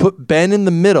 you put Ben in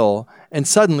the middle, and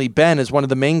suddenly Ben is one of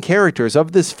the main characters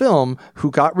of this film who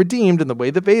got redeemed in the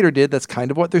way that Vader did. That's kind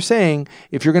of what they're saying.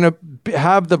 If you're going to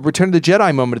have the Return of the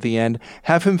Jedi moment at the end,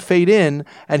 have him fade in,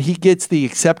 and he gets the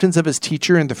acceptance of his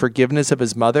teacher and the forgiveness of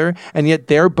his mother, and yet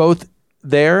they're both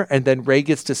there, and then Rey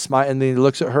gets to smile, and then he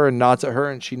looks at her and nods at her,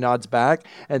 and she nods back,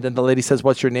 and then the lady says,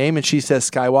 "What's your name?" and she says,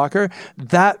 "Skywalker."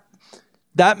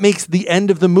 That makes the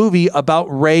end of the movie about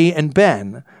Rey and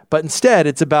Ben, but instead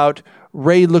it's about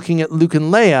Rey looking at Luke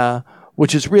and Leia,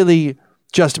 which is really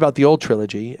just about the old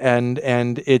trilogy, and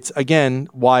it's again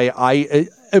why I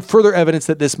further evidence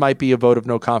that this might be a vote of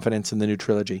no confidence in the new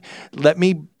trilogy. Let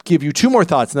me give you two more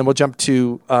thoughts, and then we'll jump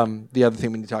to the other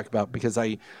thing we need to talk about, because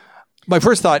my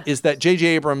first thought is that J.J.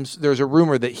 Abrams, there's a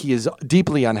rumor that he is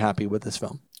deeply unhappy with this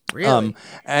film. Really?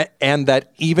 And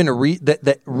that even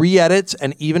that re-edits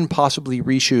and even possibly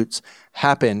reshoots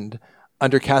happened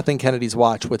under Kathleen Kennedy's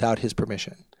watch without his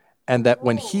permission. And that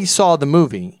when he saw the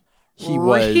movie, he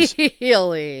was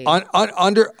really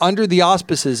under the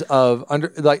auspices of under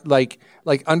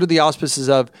the auspices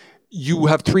of, you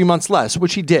have 3 months less,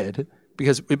 which he did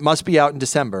because it must be out in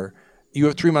December. You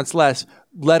have 3 months less.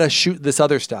 Let us shoot this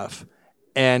other stuff,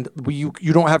 and you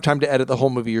don't have time to edit the whole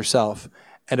movie yourself.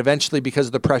 And eventually, because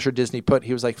of the pressure Disney put,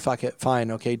 he was like, "Fuck it,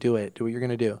 fine, okay, do it. Do what you're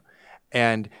gonna do."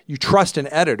 And you trust an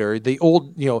editor. The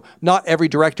old, not every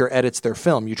director edits their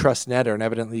film. You trust an editor, and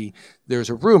evidently, there's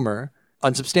a rumor,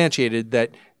 unsubstantiated,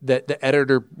 that the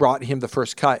editor brought him the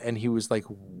first cut, and he was like,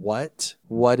 "What?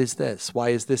 What is this? Why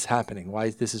is this happening?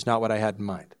 This is not what I had in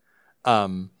mind."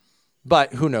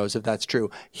 But who knows if that's true.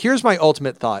 Here's my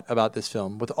ultimate thought about this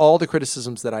film, with all the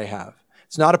criticisms that I have.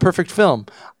 It's not a perfect film.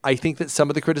 I think that some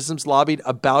of the criticisms lobbied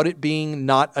about it being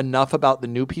not enough about the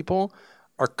new people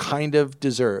are kind of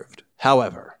deserved.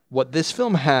 However, what this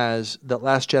film has that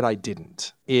Last Jedi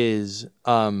didn't is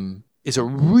a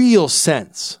real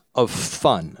sense of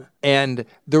fun. And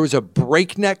there was a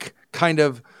breakneck kind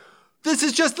of, this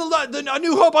is just a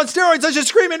New Hope on steroids. I just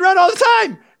scream and run all the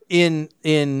time in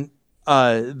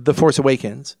The Force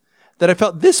Awakens, that I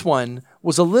felt this one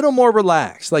was a little more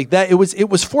relaxed. Like that, it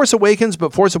was Force Awakens,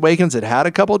 but Force Awakens had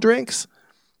a couple drinks.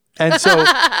 And so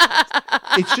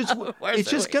it's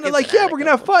just gonna like, yeah, we're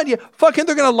gonna have fun. Yeah, fucking,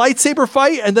 they're gonna lightsaber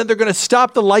fight, and then they're gonna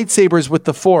stop the lightsabers with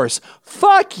the Force.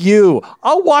 Fuck you.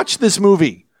 I'll watch this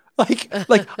movie. Like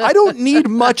I don't need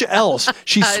much else.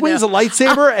 She swings a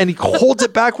lightsaber and he holds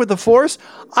it back with the Force.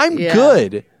 I'm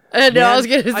good. No, I was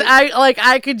gonna say,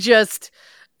 I could just.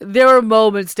 There were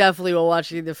moments definitely while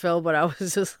watching the film, but I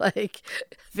was just like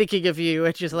thinking of you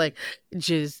and just like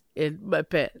jizz in my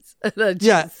pants.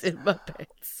 Jizz in my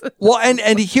pants. Well,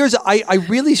 and here's, I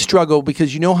really struggle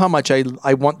because you know how much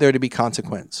I want there to be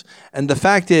consequence. And the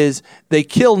fact is they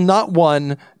kill not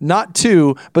one, not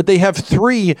two, but they have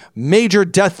 3 major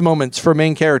death moments for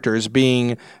main characters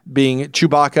being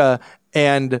Chewbacca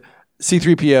and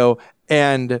C-3PO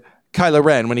and Kylo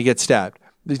Ren when he gets stabbed.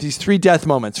 There's these 3 death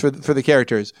moments for the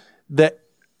characters that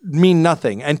mean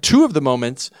nothing. And 2 of the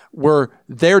moments were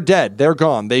they're dead. They're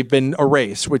gone. They've been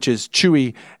erased, which is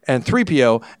Chewie and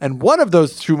 3PO. And one of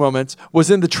those 2 moments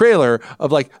was in the trailer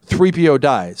of like 3PO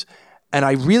dies. And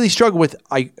I really struggle with,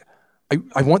 I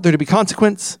want there to be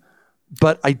consequence,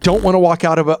 but I don't want to walk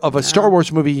out of a Star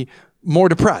Wars movie more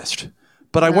depressed.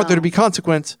 But I want there to be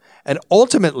consequence. And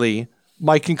ultimately,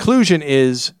 my conclusion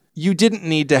is you didn't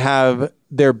need to have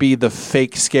there be the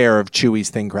fake scare of Chewie's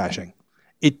thing crashing.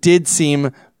 It did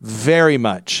seem very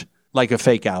much like a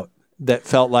fake out that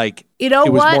felt like, you know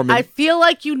what? I feel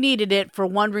like you needed it for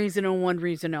one reason and one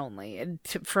reason only. And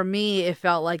for me, it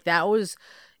felt like that was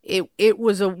it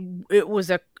was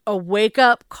a wake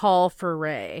up call for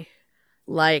Rey,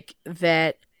 like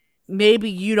that. Maybe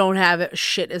you don't have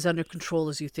shit as under control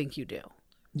as you think you do.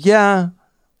 Yeah.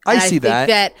 I see think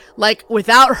that like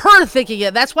without her thinking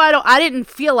it, that's why I didn't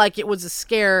feel like it was a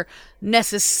scare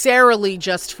necessarily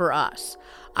just for us.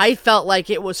 I felt like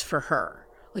it was for her.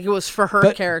 Like it was for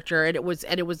her character, and it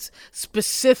was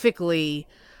specifically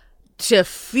to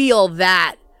feel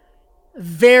that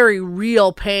very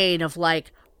real pain of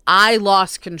like, I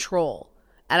lost control.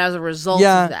 And as a result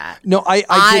of that, no, I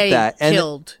get that. And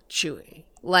killed Chewie.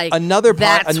 Like another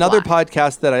podcast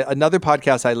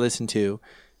I listened to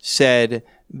said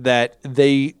that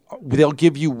they'll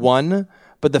give you one,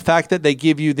 but the fact that they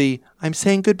give you the "I'm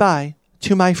saying goodbye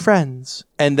to my friends,"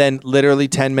 and then literally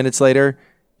 10 minutes later,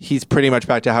 he's pretty much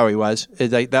back to how he was.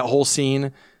 It's like that whole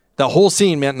scene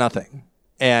meant nothing.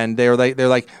 And they're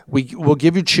like, we'll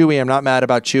give you Chewie. I'm not mad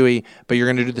about Chewie, but you're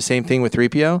going to do the same thing with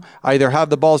 3PO. Either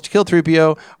have the balls to kill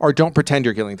 3PO or don't pretend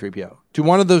you're killing 3PO. Do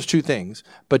one of those two things,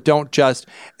 but don't just.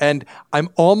 And I'm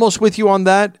almost with you on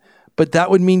that, but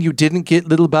that would mean you didn't get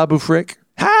little Babu Frick.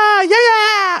 Ha,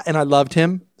 yeah. And I loved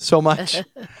him so much.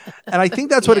 And I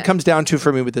think that's what it comes down to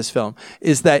for me with this film,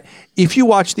 is that if you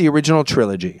watch the original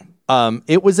trilogy,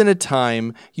 it was in a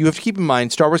time, you have to keep in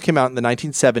mind, Star Wars came out in the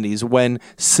 1970s when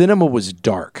cinema was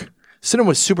dark. Cinema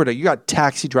was super dark. You got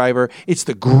Taxi Driver. It's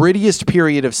the grittiest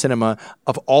period of cinema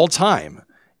of all time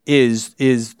is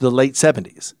the late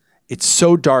 70s. It's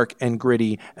so dark and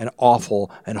gritty and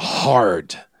awful and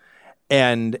hard.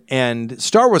 And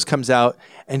Star Wars comes out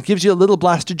and gives you a little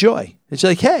blast of joy. It's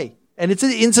like, hey, and it's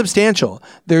insubstantial.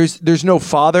 There's no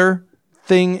father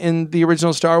thing in the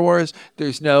original Star Wars.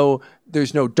 There's no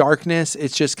darkness.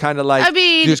 It's just kind of like,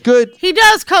 there's good. He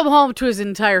does come home to his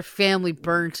entire family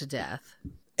burned to death.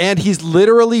 And he's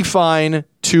literally fine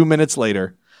 2 minutes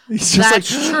later. He's just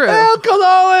That's like, true. Uncle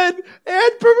Owen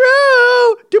and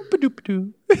Peru.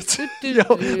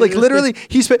 Like literally,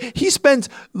 he spends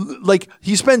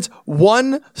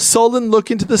one sullen look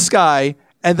into the sky,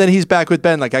 and then he's back with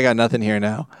Ben like, I got nothing here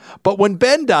now. But when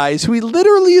Ben dies, who he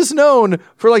literally is known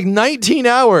for like 19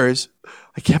 hours,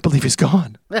 I can't believe he's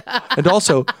gone. And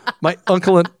also, my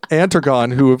uncle and aunt are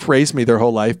gone who have raised me their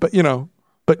whole life. But,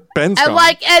 but Ben's and gone.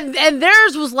 Like, and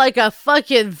theirs was like a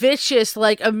fucking vicious,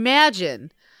 like,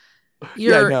 imagine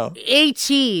you're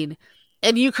 18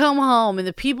 and you come home and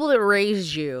the people that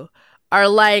raised you are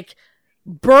like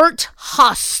burnt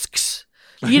husks.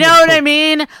 You know what I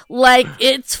mean? Like,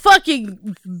 it's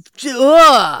fucking,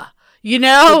 not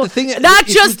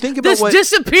just this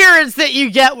disappearance that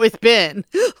you get with Ben.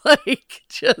 Like,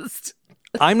 just.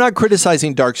 I'm not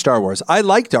criticizing dark Star Wars. I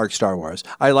like dark Star Wars.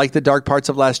 I like the dark parts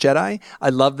of Last Jedi. I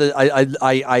love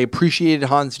I appreciated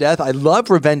Han's death. I love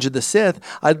Revenge of the Sith.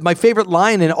 My favorite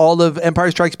line in all of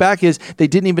Empire Strikes Back is, they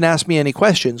didn't even ask me any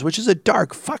questions, which is a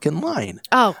dark fucking line.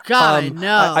 Oh, God,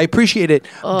 no. I appreciate it.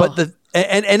 But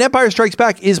And Empire Strikes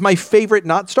Back is my favorite,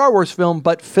 not Star Wars film,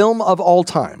 but film of all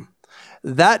time.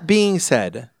 That being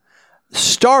said,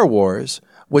 Star Wars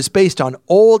was based on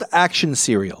old action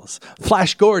serials,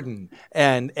 Flash Gordon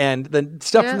and the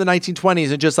stuff from the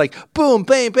 1920s, and just like, boom,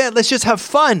 bam, bam, let's just have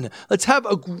fun. Let's have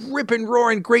a rip and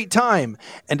roaring great time.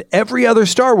 And every other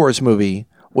Star Wars movie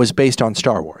was based on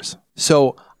Star Wars.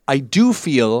 So I do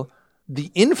feel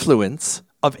the influence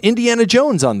of Indiana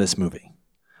Jones on this movie.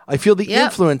 I feel the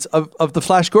influence of the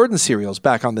Flash Gordon serials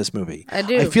back on this movie. I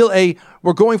do. I feel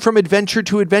we're going from adventure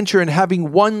to adventure and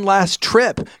having one last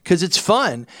trip because it's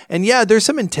fun. And yeah, there's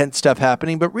some intense stuff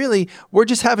happening, but really, we're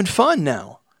just having fun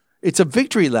now. It's a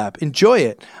victory lap. Enjoy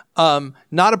it.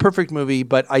 Not a perfect movie,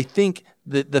 but I think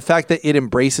the fact that it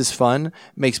embraces fun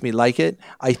makes me like it.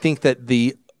 I think that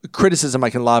the criticism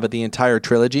I can lob at the entire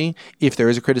trilogy, if there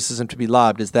is a criticism to be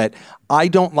lobbed, is that I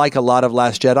don't like a lot of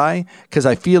Last Jedi because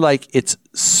I feel like it's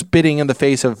spitting in the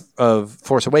face of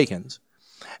Force Awakens.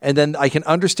 And then I can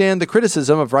understand the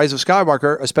criticism of Rise of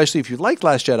Skywalker, especially if you like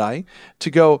Last Jedi, to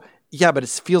go, yeah, but it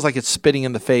feels like it's spitting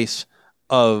in the face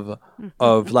of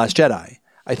Last Jedi.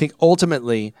 I think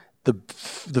ultimately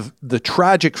the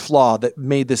tragic flaw that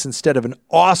made this, instead of an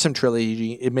awesome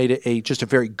trilogy, it made it just a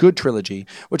very good trilogy,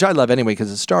 which I love anyway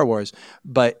because it's Star Wars,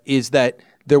 but is that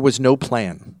there was no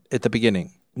plan at the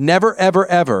beginning. Never, ever,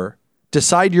 ever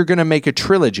decide you're going to make a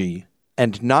trilogy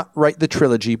and not write the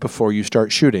trilogy before you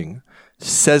start shooting,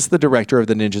 says the director of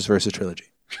the Ninjas vs. Trilogy.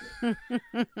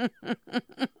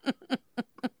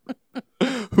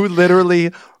 Who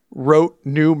literally wrote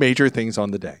new major things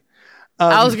on the day.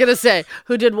 I was going to say,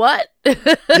 who did what?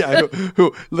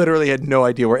 Who literally had no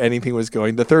idea where anything was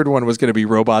going. The third one was going to be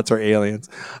robots or aliens.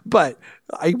 But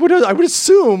I would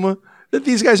assume that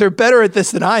these guys are better at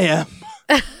this than I am.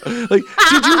 Like,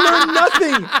 did you learn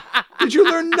nothing? Did you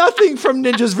learn nothing from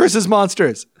Ninjas versus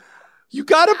Monsters? You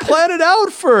got to plan it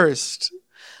out first.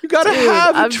 You got to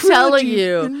have a trilogy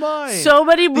in mind. So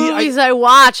many movies I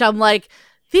watch, I'm like,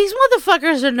 these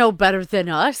motherfuckers are no better than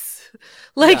us.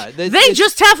 Like, they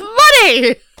just have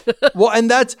money. Well, and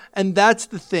that's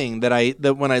the thing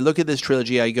that when I look at this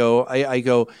trilogy, I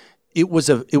go, it was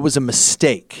a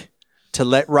mistake to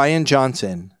let Rian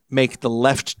Johnson make the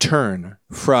left turn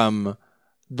from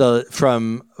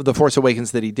the Force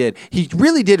Awakens that he did. He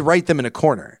really did write them in a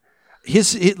corner.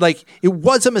 It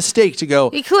was a mistake to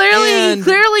go. He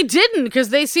clearly didn't, because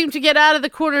they seemed to get out of the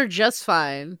corner just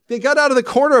fine. They got out of the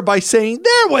corner by saying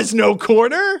there was no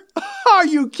corner. Are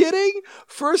you kidding?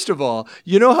 First of all,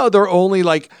 you know how there are only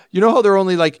like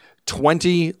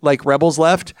 20 like rebels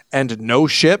left and no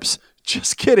ships?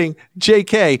 Just kidding.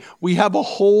 JK, we have a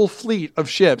whole fleet of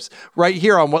ships right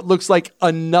here on what looks like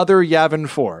another Yavin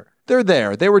 4. They're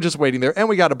there. They were just waiting there. And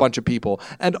we got a bunch of people.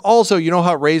 And also, you know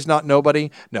how Rey's not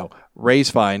nobody? No, Rey's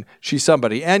fine. She's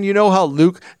somebody. And you know how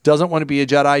Luke doesn't want to be a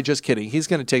Jedi? Just kidding. He's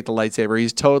going to take the lightsaber.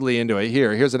 He's totally into it.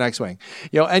 Here's an X-Wing.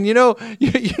 And you know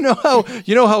how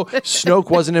Snoke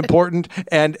wasn't important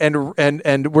and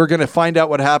we're going to find out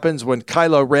what happens when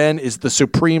Kylo Ren is the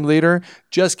supreme leader?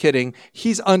 Just kidding.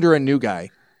 He's under a new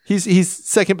guy. He's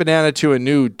second banana to a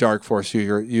new Dark Force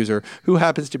user who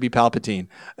happens to be Palpatine.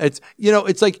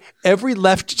 It's like every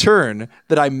left turn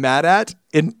that I'm mad at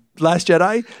in Last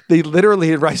Jedi, they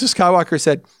literally in Rise of Skywalker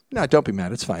said, "No, don't be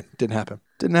mad. It's fine. Didn't happen."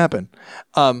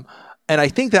 And I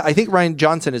think Rian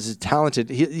Johnson is talented.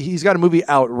 He's got a movie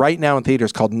out right now in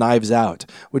theaters called Knives Out,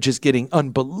 which is getting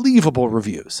unbelievable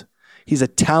reviews. He's a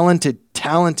talented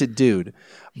dude.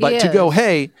 But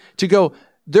to go,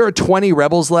 there are 20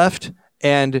 rebels left.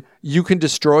 And you can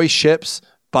destroy ships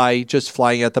by just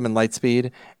flying at them in light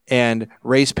speed. And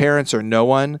Rey's parents are no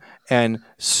one. And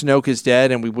Snoke is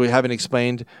dead. And we haven't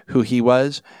explained who he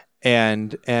was.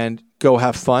 And go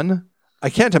have fun.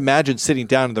 I can't imagine sitting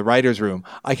down in the writer's room.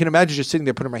 I can imagine just sitting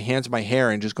there putting my hands in my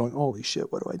hair and just going, holy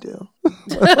shit, what do I do?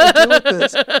 What do I do with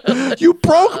this? You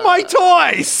broke my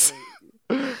toys!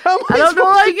 How am I don't know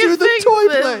supposed I to do the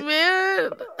toy play?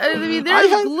 Man. I mean,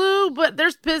 there's glue, but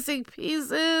there's missing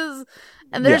pieces,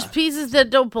 and there's pieces that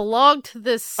don't belong to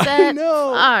this set. I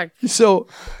know. Fuck.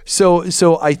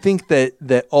 So I think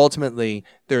that ultimately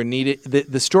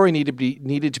the story needed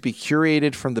to be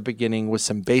curated from the beginning with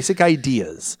some basic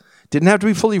ideas. Didn't have to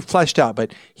be fully fleshed out,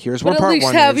 but here's what part one is.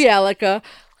 Like a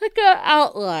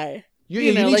outline.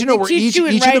 You need to know where each of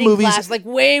the movies class, like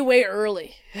way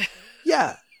early.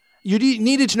 Yeah. You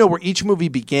needed to know where each movie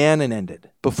began and ended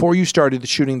before you started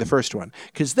shooting the first one.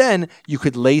 Because then you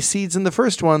could lay seeds in the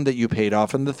first one that you paid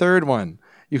off in the third one.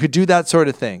 You could do that sort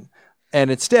of thing. And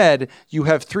instead, you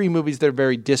have 3 movies that are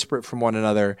very disparate from one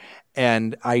another.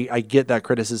 And I get that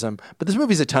criticism. But this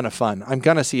movie's a ton of fun. I'm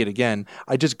going to see it again.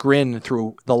 I just grin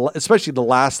through, especially the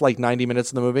last 90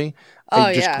 minutes of the movie.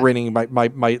 I'm just grinning my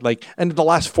and the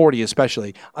last 40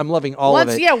 especially. I'm loving all of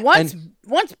it. Yeah, once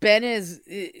Ben is,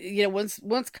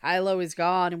 once Kylo is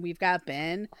gone and we've got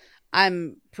Ben,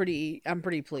 I'm pretty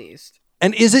pleased.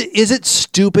 And is it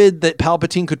stupid that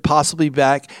Palpatine could possibly be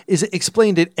back? Is it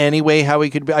explained it anyway how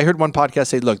he could be? I heard one podcast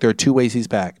say, look, there are 2 ways he's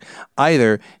back.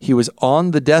 Either he was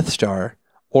on the Death Star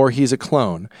or he's a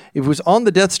clone. If he was on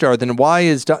the Death Star, then why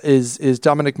is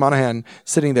Dominic Monaghan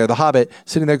sitting there, the Hobbit,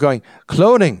 sitting there going,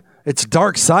 cloning, it's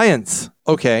dark science.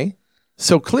 Okay,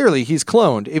 so clearly he's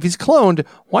cloned. If he's cloned,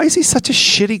 why is he such a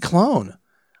shitty clone?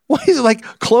 Why is it like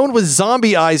clone with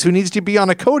zombie eyes who needs to be on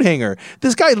a coat hanger?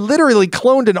 This guy literally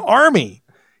cloned an army.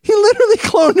 He literally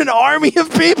cloned an army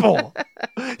of people.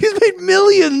 He's made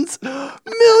millions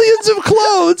of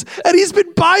clones, and he's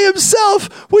been by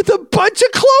himself with a bunch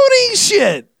of cloning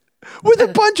shit. With a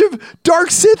bunch of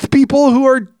dark Sith people who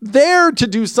are there to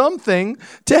do something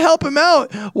to help him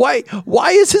out. Why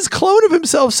is his clone of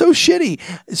himself so shitty?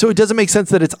 So it doesn't make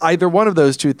sense that it's either one of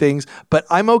those two things, but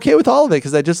I'm okay with all of it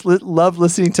because I just love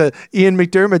listening to Ian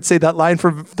McDiarmid say that line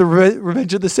from the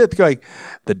Revenge of the Sith going,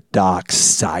 the dark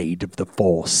side of the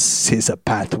Force is a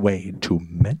pathway to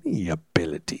many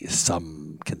abilities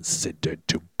some consider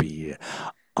to be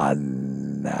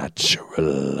unnatural.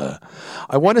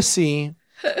 I want to see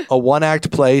a 1-act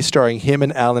play starring him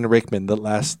and Alan Rickman that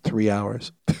lasts 3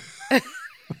 hours.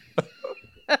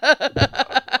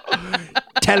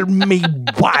 Tell me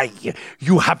why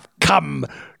you have come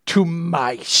to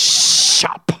my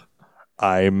shop.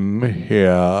 I'm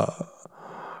here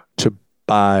to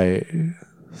buy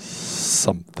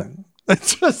something.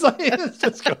 It's just like, it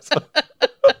just goes on.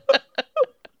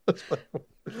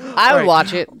 I would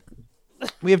watch it.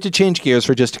 We have to change gears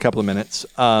for just a couple of minutes.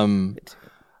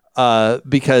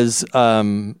 Because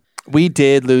we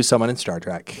did lose someone in Star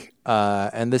Trek.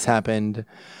 And this happened.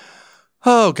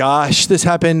 Oh gosh, this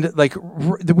happened like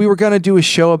we were going to do a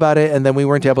show about it and then we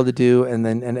weren't able to do and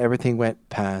everything went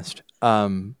past.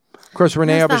 Of course,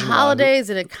 Renee It's the Auberjonois. holidays,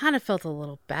 and it kind of felt a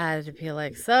little bad to be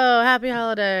like, so happy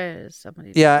holidays.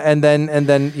 Somebody and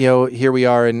then here we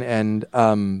are, and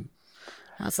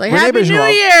I was like, Renee Happy New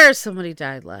Auberjonois- Year. Somebody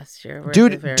died last year. We're at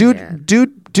the very end.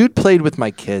 dude played with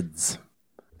my kids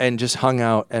and just hung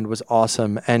out and was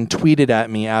awesome and tweeted at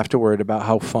me afterward about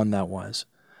how fun that was.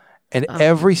 And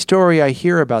every story I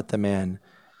hear about the man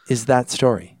is that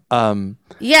story.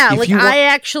 Yeah, like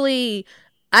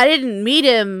I didn't meet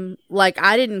him, like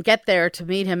I didn't get there to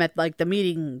meet him at like the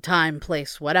meeting time,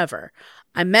 place, whatever.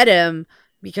 I met him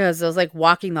because I was like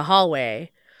walking the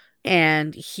hallway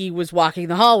and he was walking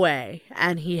the hallway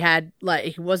and he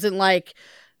wasn't like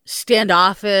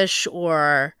standoffish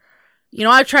or,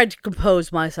 I tried to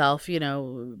compose myself,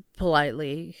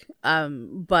 politely.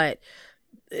 But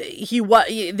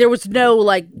there was no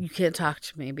like, you can't talk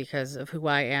to me because of who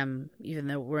I am, even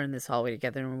though we're in this hallway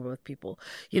together and we're with people.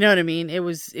 You know what I mean? He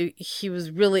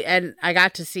was really, and I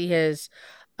got to see his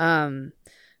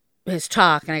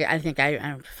talk, and I think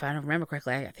if I don't remember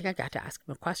correctly, I think I got to ask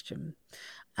him a question.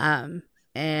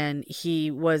 And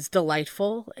he was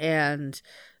delightful and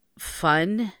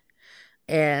fun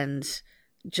and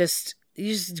just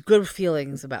good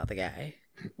feelings about the guy.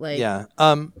 Like,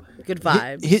 good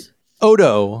vibes.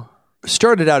 Odo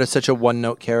started out as such a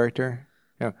one-note character.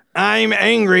 I'm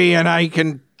angry and I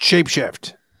can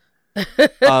shapeshift.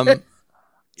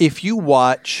 If you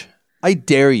watch, I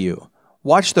dare you,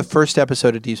 watch the first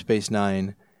episode of Deep Space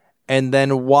Nine and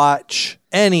then watch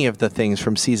any of the things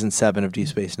from season 7 of Deep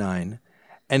Space Nine.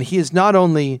 And he is not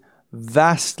only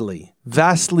vastly,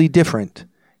 vastly different,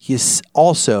 he is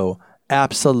also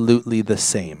absolutely the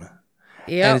same.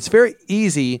 Yep. And it's very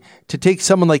easy to take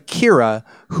someone like Kira,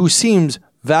 who seems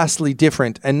vastly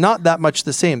different and not that much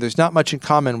the same. There's not much in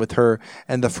common with her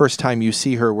and the first time you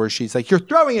see her where she's like, you're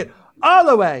throwing it all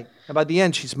the way. And by the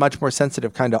end, she's much more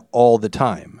sensitive kind of all the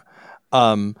time.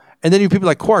 And then you have people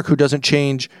like Quark, who doesn't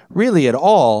change really at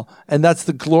all. And that's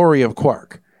the glory of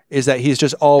Quark, is that he's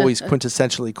just always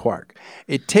quintessentially Quark.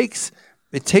 It takes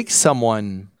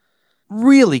someone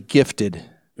really gifted,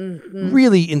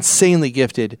 really insanely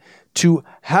gifted to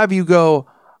have you go.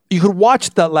 You could watch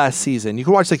that last season. You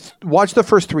could watch the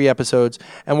first 3 episodes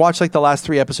and watch the last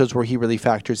 3 episodes where he really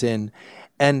factors in.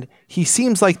 And he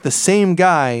seems like the same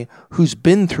guy who's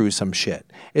been through some shit.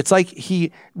 It's like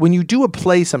when you do a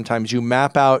play, sometimes you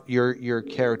map out your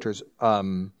character's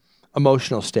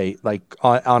emotional state, like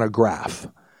on a graph.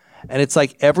 And it's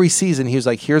like every season he was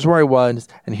like, here's where I was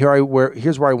and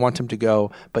here's where I want him to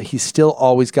go. But he's still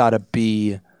always got to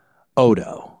be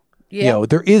Odo. Yeah.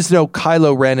 There is no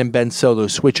Kylo Ren and Ben Solo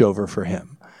switchover for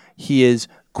him. He is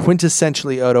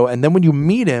quintessentially Odo. And then when you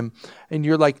meet him and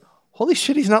you're like, holy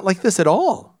shit, he's not like this at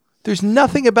all. There's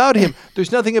nothing about him.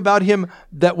 There's nothing about him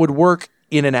that would work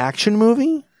in an action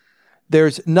movie.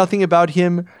 There's nothing about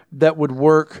him that would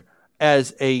work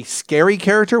as a scary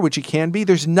character, which he can be.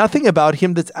 There's nothing about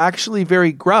him that's actually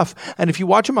very gruff. And if you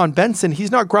watch him on Benson,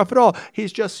 he's not gruff at all.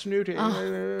 He's just snooty.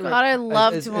 Oh, God, I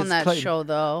loved him on that show,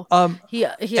 though. He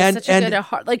has such a good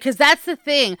heart. Like, because that's the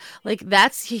thing. Like,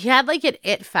 he had like an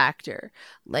it factor.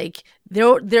 Like,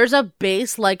 there's a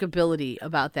base likability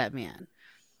about that man.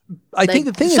 I think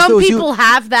the thing is, some people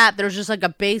have that. There's just like a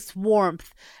base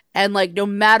warmth. And like, no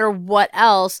matter what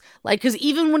else, like, because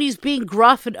even when he's being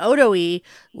gruff and Odo-y,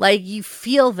 like, you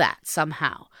feel that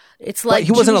somehow. It's like, but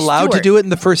he wasn't Jimmy allowed Stewart. to do it in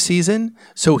the first season,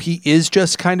 so he is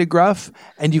just kind of gruff,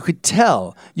 and you could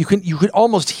tell, you could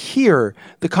almost hear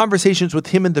the conversations with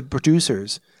him and the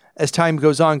producers as time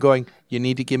goes on, going, "You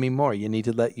need to give me more. You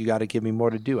got to give me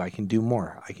more to do. I can do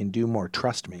more. I can do more.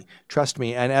 Trust me.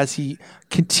 And as he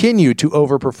continued to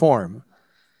overperform,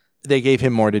 they gave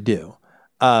him more to do.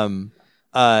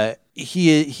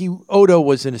 Odo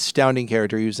was an astounding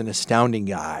character. He was an astounding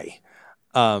guy.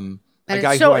 And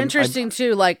it's so interesting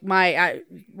too. Like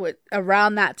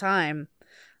around that time,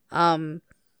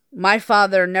 my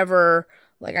father never,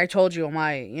 like I told you,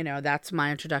 that's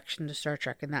my introduction to Star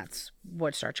Trek, and that's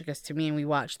what Star Trek is to me. And we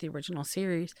watched the original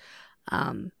series,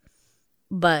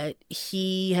 but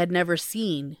he had never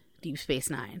seen Deep Space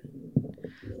Nine,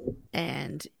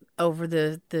 and over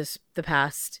the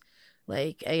past,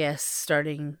 like, I guess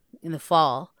starting in the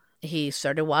fall, he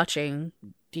started watching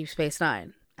Deep Space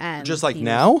Nine. And just like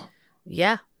now?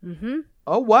 Yeah. Mm-hmm.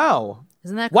 Oh, wow.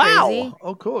 Isn't that crazy? Wow.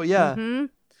 Oh, cool. Yeah. Mm-hmm.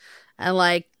 And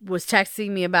like was texting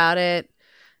me about it,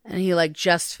 and he like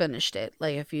just finished it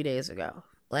like a few days ago.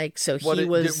 Like, so he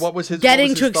was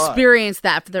getting to experience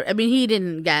that he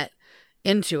didn't get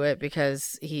into it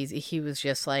because he was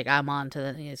just like, I'm on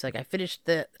to he's like, I finished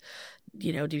the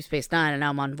Deep Space Nine and now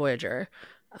I'm on Voyager.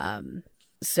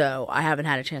 So I haven't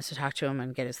had a chance to talk to him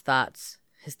and get his thoughts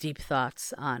his deep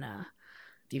thoughts on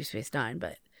Deep Space Nine,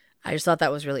 but I just thought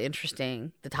that was really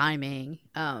interesting. The timing.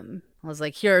 I was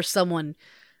like, here's someone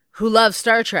who loves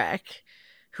Star Trek,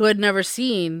 who had never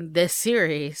seen this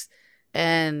series,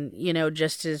 and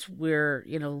just as we're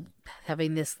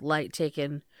having this light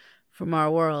taken from our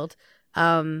world,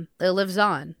 it lives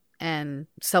on. And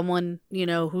someone,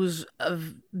 who's a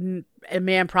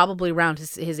man probably around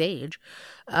his age.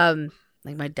 Like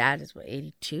my dad is,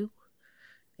 82?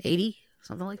 80?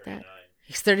 Something like that.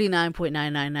 He's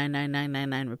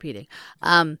 39.9999999 repeating. He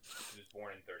was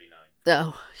born in 39.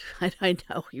 Oh, I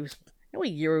know. I know what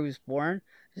year he was born.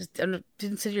 Just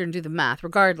didn't sit here and do the math.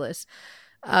 Regardless,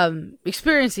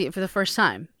 experiencing it for the first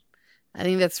time. I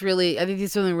think there's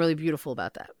something really beautiful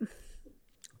about that.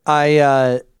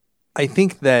 I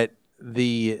think that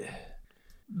the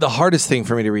hardest thing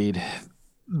for me to read,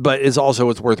 but is also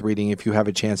what's worth reading if you have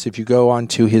a chance, if you go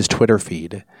onto his Twitter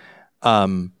feed,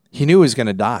 he knew he was going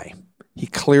to die. He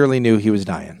clearly knew he was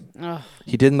dying. Ugh.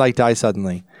 He didn't die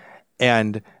suddenly.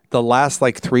 And the last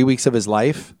 3 weeks of his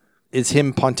life is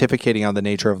him pontificating on the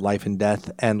nature of life and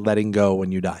death and letting go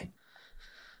when you die.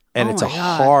 And it's a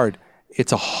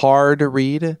hard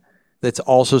read that's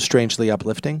also strangely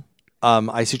uplifting.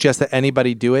 I suggest that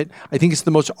anybody do it. I think it's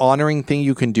the most honoring thing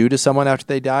you can do to someone after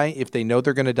they die. If they know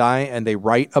they're going to die and they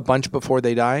write a bunch before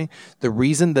they die, the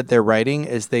reason that they're writing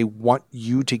is they want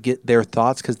you to get their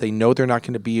thoughts because they know they're not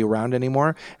going to be around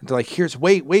anymore. And they're like,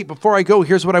 wait, before I go,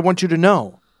 here's what I want you to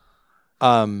know.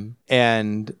 And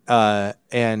I'll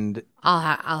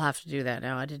have to do that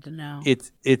now. I didn't know.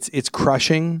 It's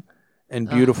crushing and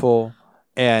beautiful.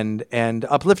 And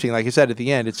uplifting, like I said at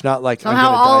the end, it's not like somehow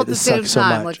I'm all gonna die. at the This same sucks so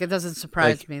time. much. It doesn't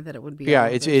surprise me that it would be. Yeah,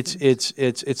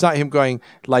 it's not him going,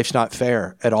 life's not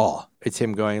fair at all. It's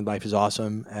him going, life is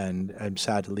awesome, and I'm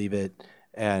sad to leave it,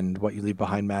 and what you leave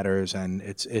behind matters, and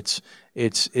it's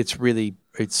really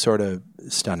sort of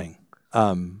stunning.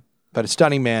 But a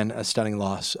stunning man, a stunning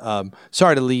loss.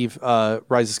 Sorry to leave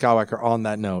Rise of Skywalker on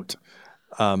that note,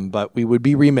 but we would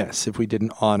be remiss if we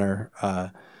didn't honor.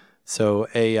 So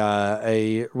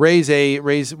raise a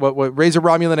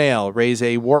Romulan ale, raise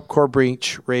a warp core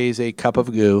breach, raise a cup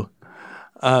of goo,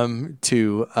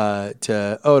 to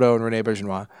Odo and Renee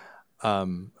Bergenois,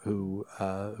 who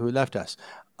left us.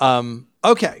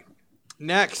 Okay,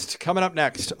 coming up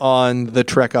next on the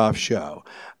Trek Off Show,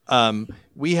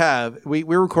 we're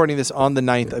recording this on the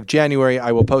 9th of January.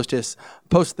 I will post this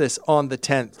on the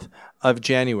 10th of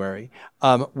January.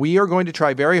 We are going to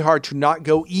try very hard to not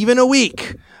go even a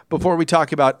week before we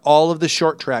talk about all of the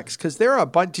short treks, because there are a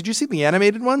bunch. Did you see the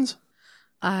animated ones?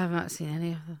 I have not seen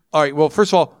any of them. All right. Well,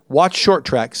 first of all, watch short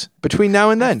treks between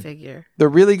now and then. I figure. They're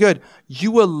really good.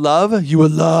 You will love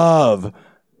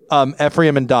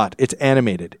Ephraim and Dot. It's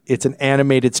animated. It's an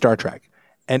animated Star Trek,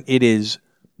 and it is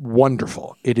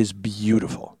wonderful. It is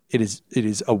beautiful. It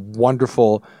is a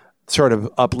wonderful sort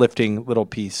of uplifting little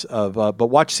piece of. But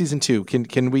watch season 2. Can I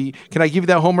give you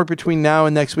that homework between now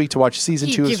and next week to watch season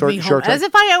 2 of short trek? As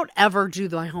if I don't ever do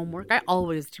my homework. I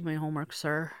always do my homework,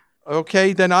 sir.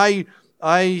 Okay, then I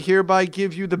hereby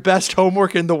give you the best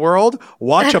homework in the world.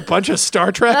 Watch a bunch of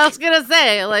Star Trek. I was going to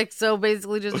say, so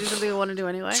basically just do something I want to do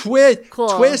anyway.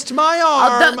 Twist my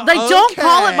arm. Don't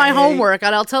call it my homework,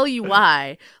 and I'll tell you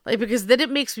why. Because then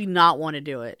it makes me not want to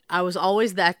do it. I was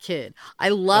always that kid. I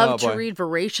loved to read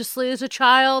voraciously as a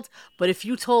child, but if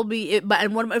you told me if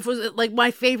it was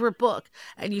my favorite book,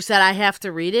 and you said I have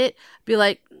to read it, be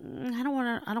like, I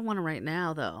don't want to right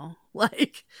now though.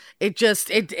 It has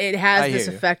this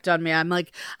effect on me. I'm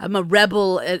a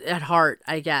rebel at heart,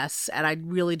 I guess, and I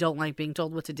really don't like being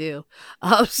told what to do.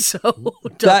 So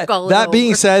don't call it that over.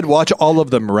 being said, watch all of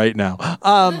them right now.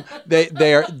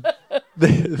 They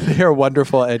are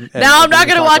wonderful. And now I'm not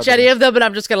going to watch any of them, but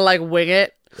I'm just going to wing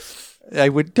it.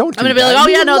 I'm going to be like, oh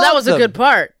yeah, no, that was a good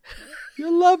part.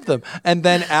 You love them, and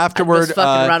then afterward,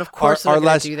 of course, our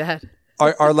last do that.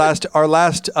 Our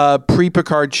last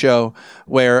pre-Picard show,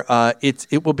 where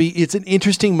it's an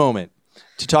interesting moment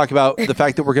to talk about the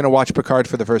fact that we're going to watch Picard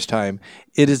for the first time.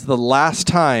 It is the last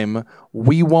time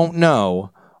we won't know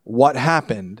what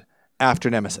happened after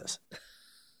Nemesis.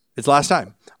 It's last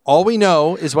time. All we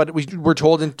know is what we were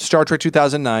told in Star Trek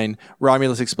 2009: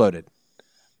 Romulus exploded.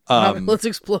 Romulus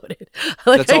exploded.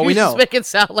 That's all we know. Just make it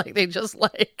sound like they just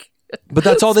But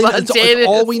that's all that's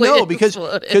all we know because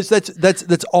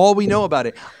that's all we know about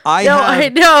it. I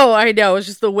know. It's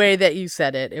just the way that you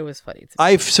said it. It was funny.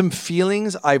 I have some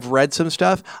feelings. I've read some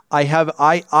stuff.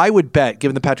 I would bet,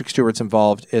 given that Patrick Stewart's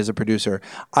involved as a producer,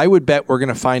 I would bet we're going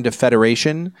to find a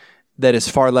federation that is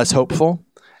far less hopeful,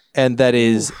 and that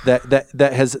is that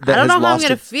has. I don't know how I'm going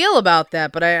to feel about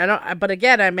that, but I don't. But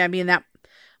again, I mean that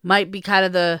might be kind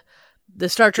of the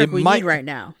Star Trek we need right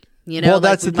now. You know, well,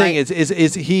 that's the thing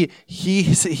is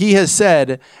he has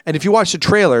said, and if you watch the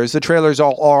trailers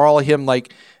are all him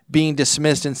like being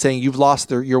dismissed and saying you've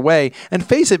lost your way. And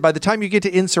face it, by the time you get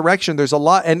to Insurrection, there's a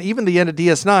lot, and even the end of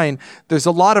DS9, there's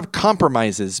a lot of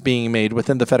compromises being made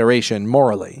within the Federation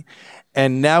morally.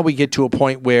 And now we get to a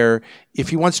point where if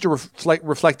he wants to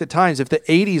reflect the times, if the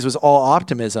 80s was all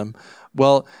optimism,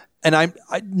 well, and I'm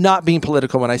not being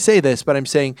political when I say this, but I'm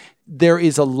saying there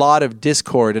is a lot of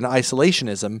discord and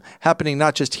isolationism happening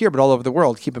not just here, but all over the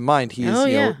world. Keep in mind, he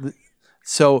is,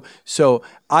 so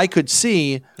I could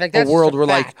see a world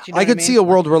where see a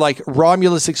world where like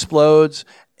Romulus explodes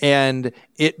and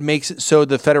it makes it so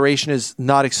the Federation is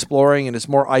not exploring and is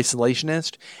more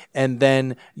isolationist. And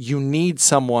then you need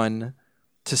someone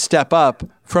to step up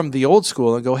from the old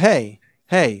school and go, hey,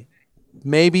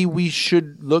 maybe we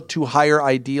should look to higher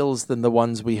ideals than the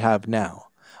ones we have now.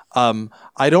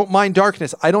 I don't mind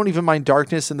darkness. I don't even mind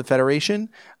darkness in the Federation,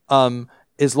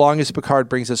 as long as Picard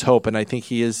brings us hope. And I think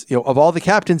he is, of all the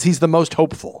captains, he's the most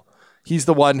hopeful. He's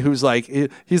the one who's like,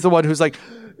 what's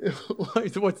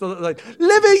the like?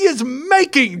 Living is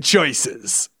making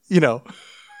choices. He's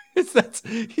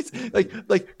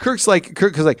like Kirk's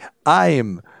like, I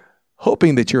am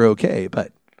hoping that you're okay,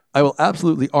 but I will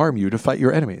absolutely arm you to fight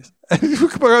your enemies. And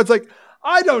Picard's like,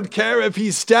 I don't care if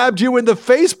he stabbed you in the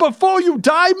face before you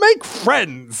die. Make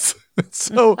friends.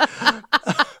 So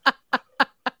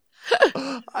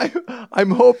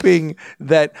I'm hoping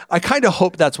that I kind of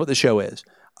hope that's what the show is.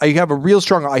 I have a real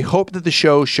strong. I hope that the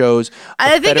show shows.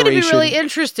 I think it'd be really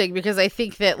interesting because I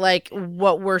think that like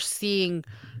what we're seeing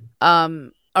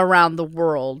around the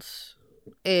world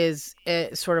is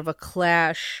sort of a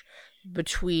clash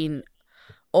between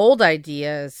old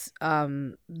ideas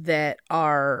that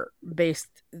are based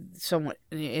somewhat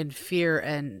in fear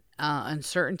and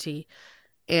uncertainty,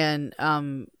 and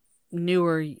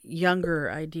newer,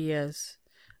 younger ideas,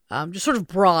 just sort of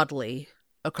broadly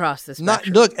across this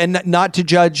spectrum. Not to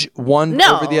judge one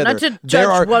over the other. Not to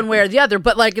judge one way or the other,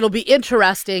 but like it'll be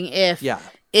interesting if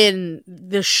in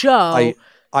the show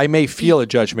I may feel a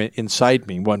judgment inside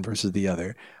me, one versus the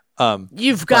other.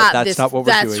 You've got that's this, not what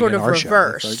we're that's doing sort in of our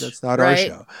reverse. Show. That's not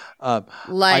right? our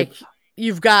show.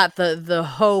 You've got the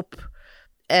hope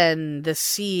and the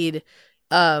seed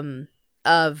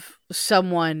of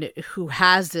someone who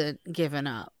hasn't given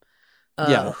up.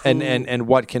 And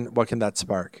what can that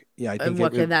spark? Yeah, I think. And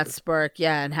what can that spark?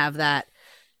 Yeah, and have that,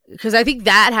 because I think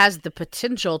that has the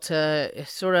potential to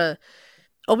sort of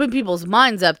open people's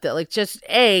minds up that like just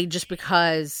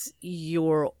because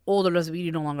you're older doesn't mean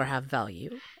you no longer have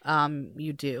value.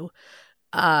 You do,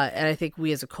 and I think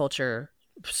we as a culture,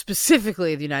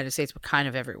 specifically in the United States, but kind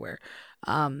of everywhere,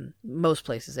 most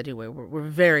places anyway, we're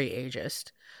very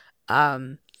ageist.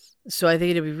 So I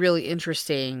think it'd be really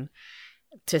interesting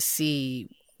to see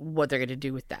what they're going to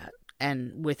do with that,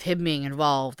 and with him being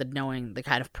involved and knowing the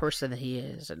kind of person that he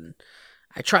is, and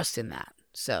I trust in that.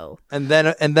 So and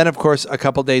then of course a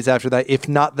couple days after that, if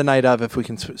not the night of, if we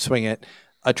can swing it,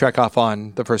 a trek off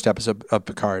on the first episode of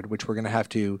Picard, which we're going to have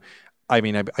to. I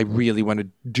mean, I really want to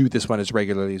do this one as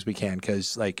regularly as we can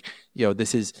because,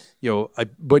 this is,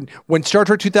 when Star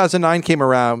Trek 2009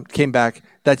 came back,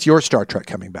 that's your Star Trek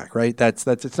coming back, right? It's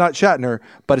not Shatner,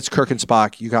 but it's Kirk and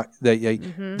Spock. You got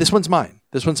This one's mine.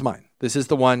 This one's mine. This is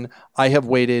the one I have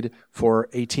waited for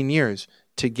 18 years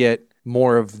to get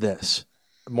more of this,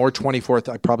 more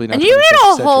 24th. I probably not. And you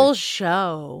did a whole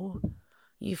show.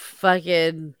 You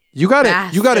fucking. You got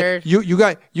a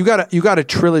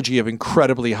trilogy of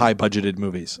incredibly high budgeted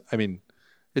movies. I mean,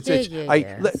 that's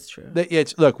true.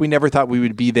 Look, we never thought we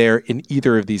would be there in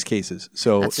either of these cases,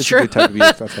 so it's a good time to be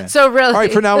a fan. So really, all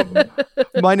right. For now,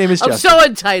 my name is Justin. I'm so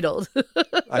entitled.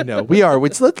 I know we are.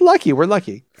 It's lucky. We're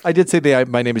lucky. I did say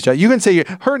my name is Justin. You can say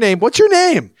her name. What's your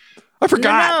name? I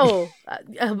forgot. No.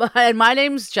 And my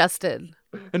name's Justin.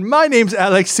 And my name's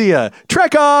Alexia.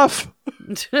 Trek off.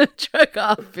 Trek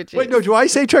off, bitches. Wait, no, do I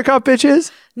say trek off,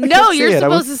 bitches? No, you're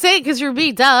supposed to say it because you're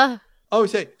me, duh. Oh,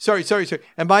 sorry.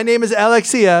 And my name is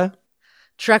Alexia.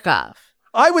 Trek off.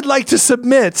 I would like to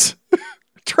submit.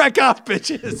 Trek off,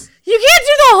 bitches. You can't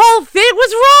do the whole thing.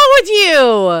 What's wrong with you?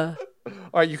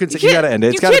 All right, you can say you got to end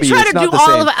it. It's got to be. You can't try to do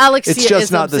all of Alexia. It's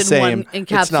just not the same.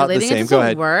 Encapsulating. It's not the same. Go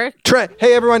ahead.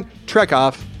 Hey, everyone, trek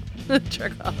off.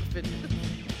 Trek off, bitches.